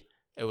glossy.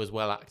 It was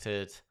well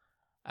acted.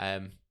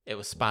 It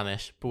was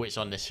Spanish, but which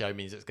on this show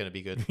means it's going to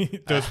be good.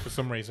 It does, for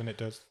some reason, it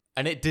does.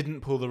 And it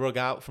didn't pull the rug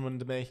out from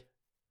under me.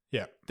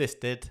 Yeah. This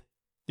did.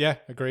 Yeah,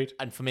 agreed.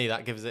 And for me,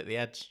 that gives it the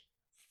edge.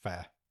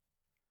 Fair.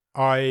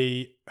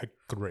 I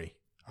agree.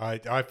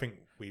 I think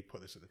we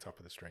put this at the top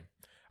of the string.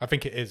 I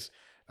think it is.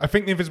 I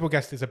think The Invisible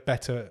Guest is a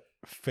better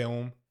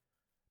film,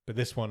 but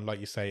this one, like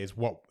you say,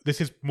 this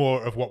is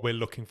more of what we're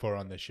looking for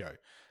on this show.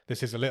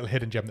 This is a little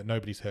hidden gem that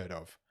nobody's heard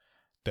of,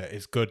 that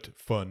is good,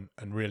 fun,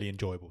 and really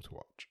enjoyable to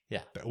watch.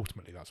 Yeah. That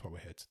ultimately, that's what we're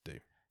here to do.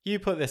 You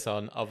put this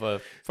on of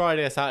a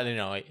Friday or Saturday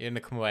night, you're going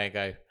to come away and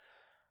go,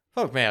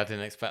 fuck me, I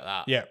didn't expect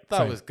that. Yeah. That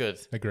same. was good.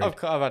 Agreed.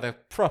 I've had a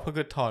proper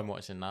good time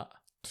watching that.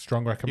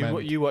 Strong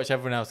recommend. You watch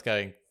everyone else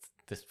going,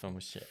 this film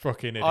was shit.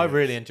 Fucking idiot. I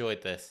really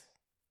enjoyed this.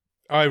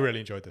 I really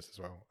enjoyed this as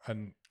well.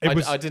 And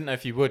I didn't know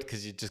if you would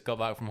because you just got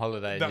back from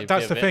holiday.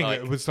 That's the thing.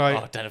 It was like,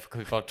 I don't know if I could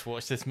be bothered to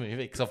watch this movie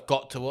because I've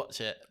got to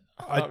watch it.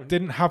 I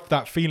didn't have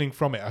that feeling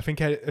from it. I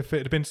think if it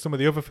had been some of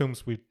the other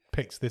films we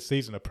picked this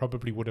season, I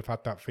probably would have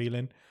had that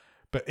feeling.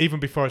 But even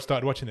before I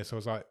started watching this, I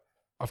was like,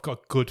 I've got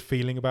a good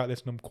feeling about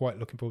this and I'm quite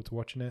looking forward to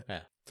watching it.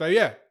 Yeah. So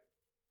yeah,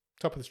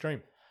 top of the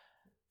stream.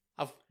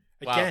 Wow,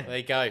 there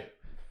you go.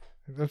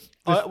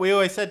 We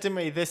always said, didn't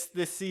we, this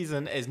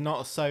season is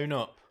not sewn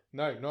up.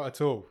 No, not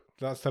at all.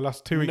 That's the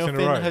last 2 weeks in a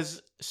row. Nothing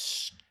has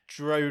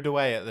strode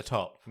away at the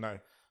top. No.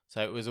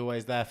 So it was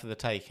always there for the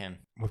taking.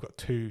 We've got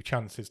 2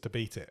 chances to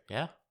beat it.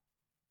 Yeah.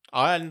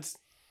 And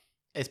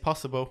it's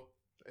possible.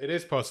 It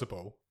is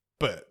possible,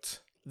 but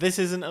this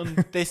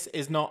this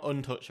is not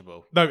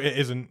untouchable. No, it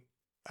isn't.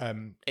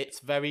 It's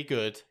very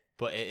good,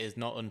 but it is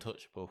not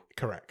untouchable.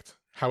 Correct.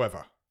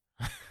 However,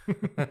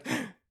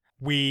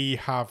 we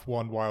have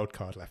one wild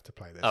card left to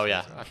play this. Oh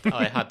yeah,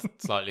 I had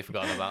slightly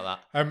forgotten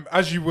about that.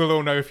 As you will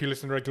all know if you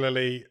listen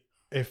regularly,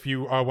 if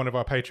you are one of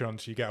our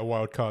Patreons, you get a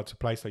wild card to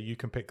play, so you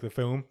can pick the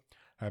film.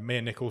 Me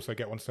and Nick also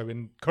get one. So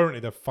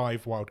currently there are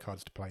 5 wild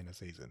cards to play in a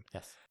season.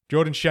 Yes.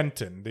 Jordan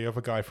Shenton, the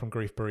other guy from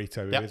Grief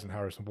Burrito, who isn't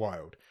Harrison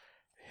Wild,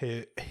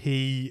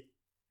 he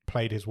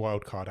played his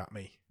wild card at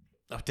me.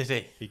 Oh, did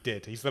he? He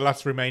did. He's the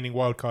last remaining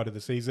wild card of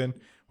the season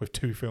with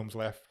 2 films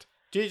left.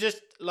 Would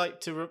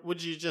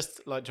you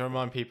just like to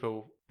remind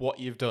people what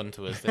you've done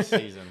to us this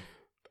season?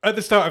 At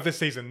the start of this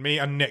season, me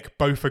and Nick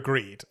both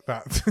agreed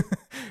that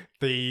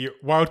the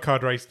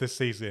wildcard race this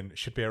season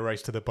should be a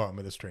race to the bottom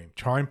of the stream.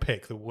 Try and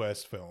pick the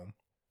worst film,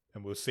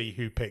 and we'll see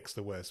who picks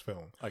the worst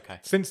film. Okay.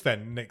 Since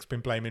then, Nick's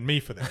been blaming me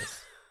for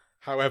this.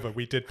 However,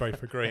 we did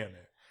both agree on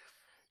it.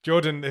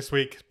 Jordan this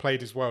week played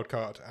his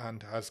wildcard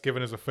and has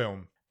given us a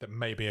film that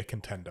may be a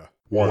contender.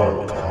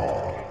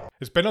 Wildcard.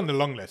 It's been on the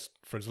long list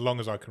for as long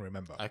as I can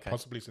remember,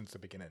 possibly since the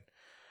beginning.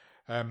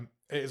 It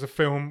is a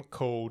film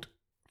called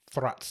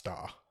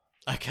Thratstar.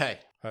 Okay.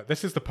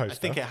 This is the poster. I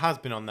think it has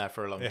been on there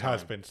for a long time. It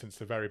has been since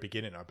the very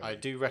beginning, I believe. I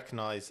do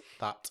recognise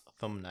that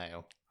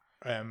thumbnail.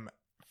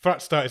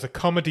 Thratstar is a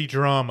comedy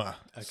drama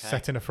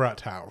set in a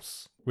frat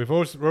house. We've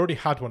already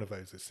had one of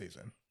those this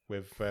season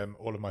with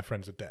All of My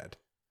Friends Are Dead,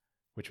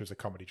 which was a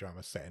comedy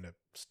drama set in a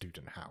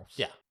student house.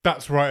 Yeah.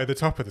 That's right at the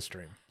top of the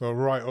stream. Well,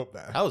 right up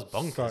there. That was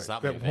bonkers,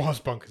 that movie. It was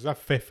bonkers. That's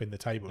 5th in the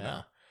table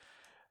now.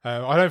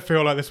 I don't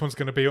feel like this one's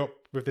going to be up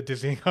with the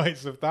dizzying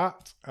heights of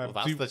that. Well,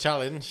 that's the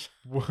challenge.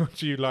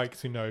 Would you like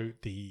to know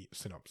the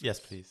synopsis? Yes,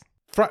 please.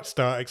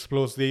 Thratstar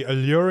explores the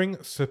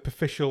alluring,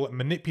 superficial,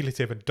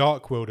 manipulative, and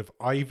dark world of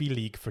Ivy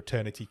League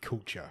fraternity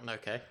culture.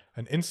 Okay.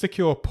 An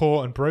insecure,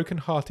 poor, and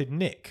broken-hearted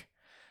Nick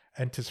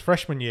enters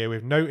freshman year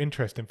with no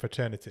interest in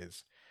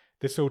fraternities.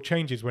 This all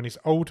changes when his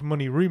old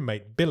money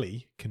roommate,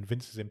 Billy,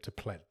 convinces him to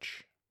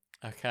pledge.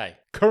 Okay.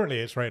 Currently,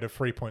 it's rated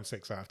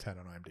 3.6 out of 10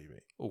 on IMDb.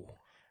 Ooh.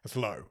 It's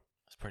low.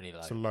 It's pretty low.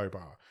 It's a low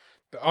bar.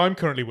 I'm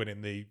currently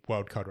winning the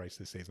wildcard race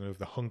this season with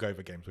the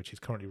Hungover Games, which is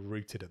currently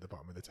rooted at the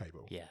bottom of the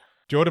table. Yeah.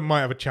 Jordan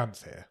might have a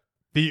chance here.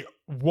 The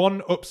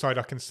one upside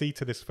I can see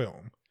to this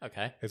film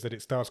is that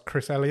it stars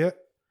Chris Elliott,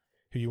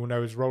 who you will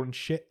know as Roland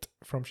Shit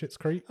from Schitt's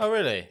Creek. Oh,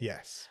 really?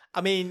 Yes.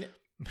 I mean,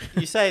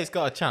 you say it's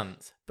got a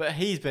chance, but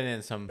he's been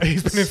in some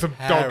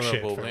dog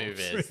shit films.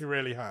 movies. He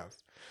really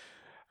has.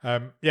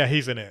 Yeah,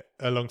 he's in it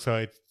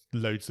alongside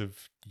loads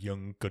of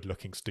young,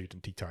 good-looking,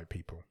 student-y type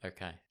people.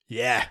 Okay.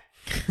 Yeah.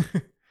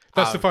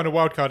 That's the final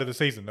wild card of the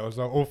season.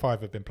 All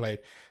 5 have been played.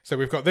 So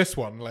we've got this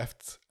one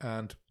left,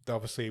 and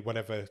obviously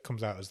whatever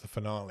comes out as the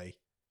finale.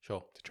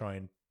 Sure. To try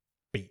and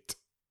beat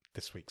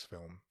this week's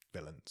film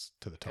villains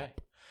to the top. Okay.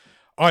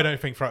 I don't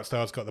think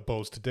Thratstar's got the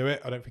balls to do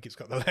it. I don't think it's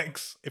got the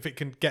legs. If it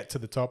can get to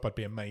the top, I'd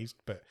be amazed.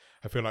 But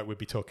I feel like we'd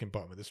be talking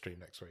bottom of the stream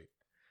next week.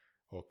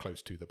 Or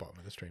close to the bottom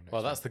of the stream next week.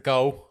 Well, that's the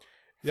goal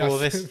for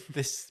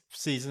this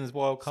season's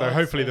wild card. So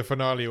hopefully the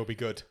finale will be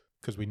good,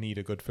 because we need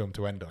a good film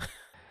to end on.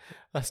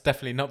 That's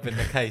definitely not been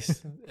the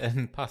case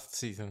in past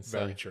seasons.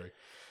 Very true.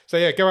 So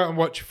yeah, go out and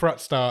watch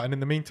Thratstar, and in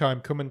the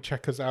meantime, come and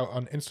check us out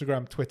on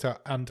Instagram, Twitter,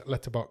 and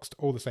Letterboxd,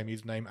 all the same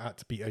username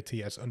at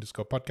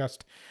BOTS_podcast.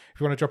 If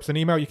you want to drop us an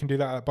email, you can do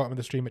that at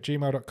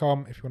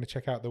bottomofthestream@gmail.com. If you want to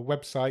check out the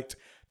website,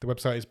 The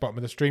website is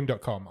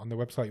bottomofthestream.com. On the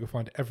website, you'll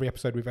find every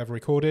episode we've ever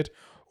recorded,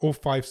 all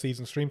 5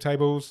 season stream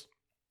tables,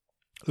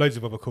 loads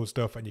of other cool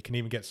stuff, and you can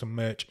even get some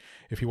merch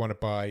if you want to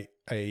buy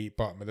a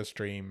Bottom of the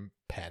Stream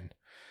pen.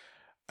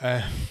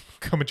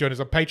 Come and join us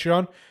on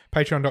Patreon.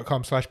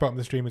 Patreon.com/bottom of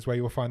the stream is where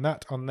you will find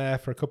that. On there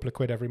for a couple of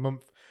quid every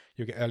month,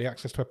 you'll get early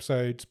access to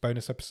episodes,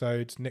 bonus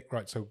episodes. Nick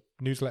writes a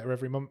newsletter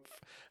every month.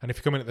 And if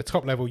you come in at the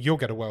top level, you'll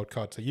get a wild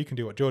card. So you can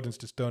do what Jordan's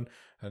just done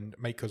and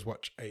make us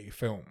watch a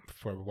film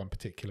for one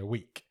particular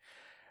week.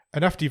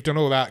 And after you've done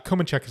all that,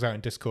 come and check us out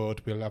in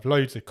Discord. We'll have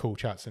loads of cool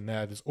chats in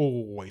there. There's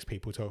always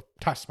people to...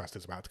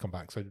 Taskmaster's about to come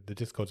back, so the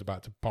Discord's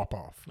about to pop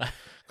off.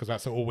 Because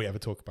that's all we ever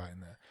talk about in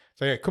there.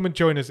 So yeah, come and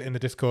join us in the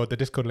Discord. The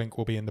Discord link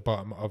will be in the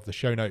bottom of the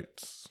show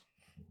notes.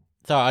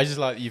 So I just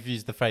like you've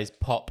used the phrase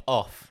pop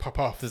off. Pop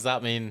off. Does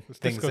that mean This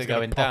things Discord's are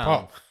going gonna down?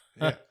 pop off.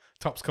 Yeah.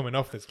 Top's coming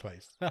off this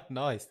place.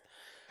 Nice.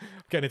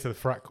 Getting into the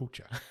frat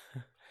culture.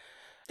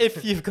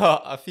 If you've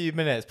got a few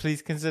minutes,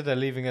 please consider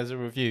leaving us a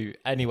review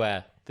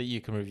anywhere that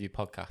you can review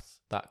podcasts.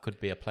 That could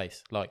be a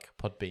place like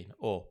Podbean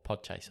or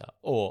Podchaser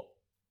or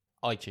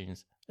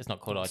iTunes. It's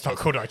not called iTunes. It's not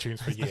called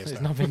iTunes for years.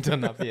 It's not been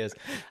done that for years.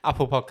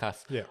 Apple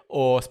Podcasts. Yeah.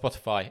 Or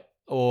Spotify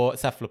or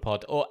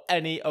Cephalopod or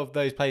any of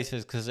those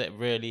places, because it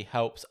really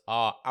helps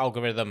our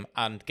algorithm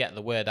and get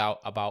the word out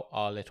about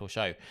our little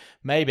show.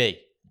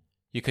 Maybe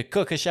you could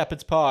cook a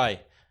shepherd's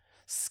pie,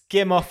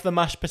 skim off the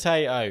mashed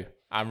potato,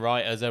 and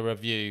write us a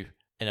review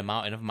in a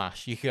mountain of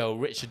mash. You could go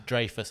Richard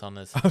Dreyfuss on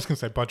us. I was going to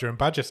say Bodger and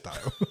Badger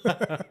style.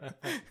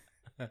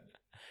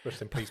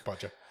 Rest in peace,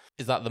 Bodger.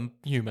 Is that the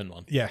human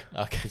one? Yeah.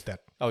 Okay. He's dead.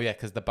 Oh, yeah,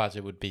 because the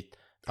badger would be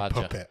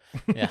badger. Puppet.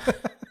 Yeah.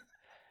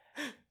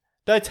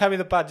 Don't tell me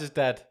the badger's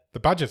dead. The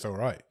Badger's all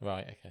right.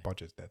 Right, okay.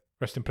 Bodger's dead.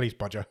 Rest in peace,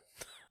 Bodger.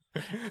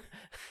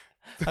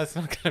 That's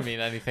not going to mean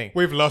anything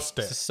We've lost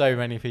it. to so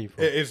many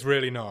people. It is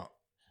really not.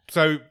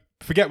 So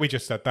forget we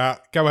just said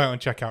that. Go out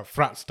and check out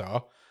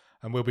Fratstar.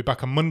 And we'll be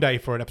back on Monday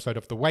for an episode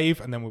of The Wave.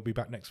 And then we'll be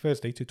back next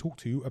Thursday to talk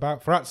to you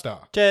about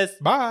Fratstar. Cheers.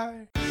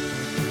 Bye.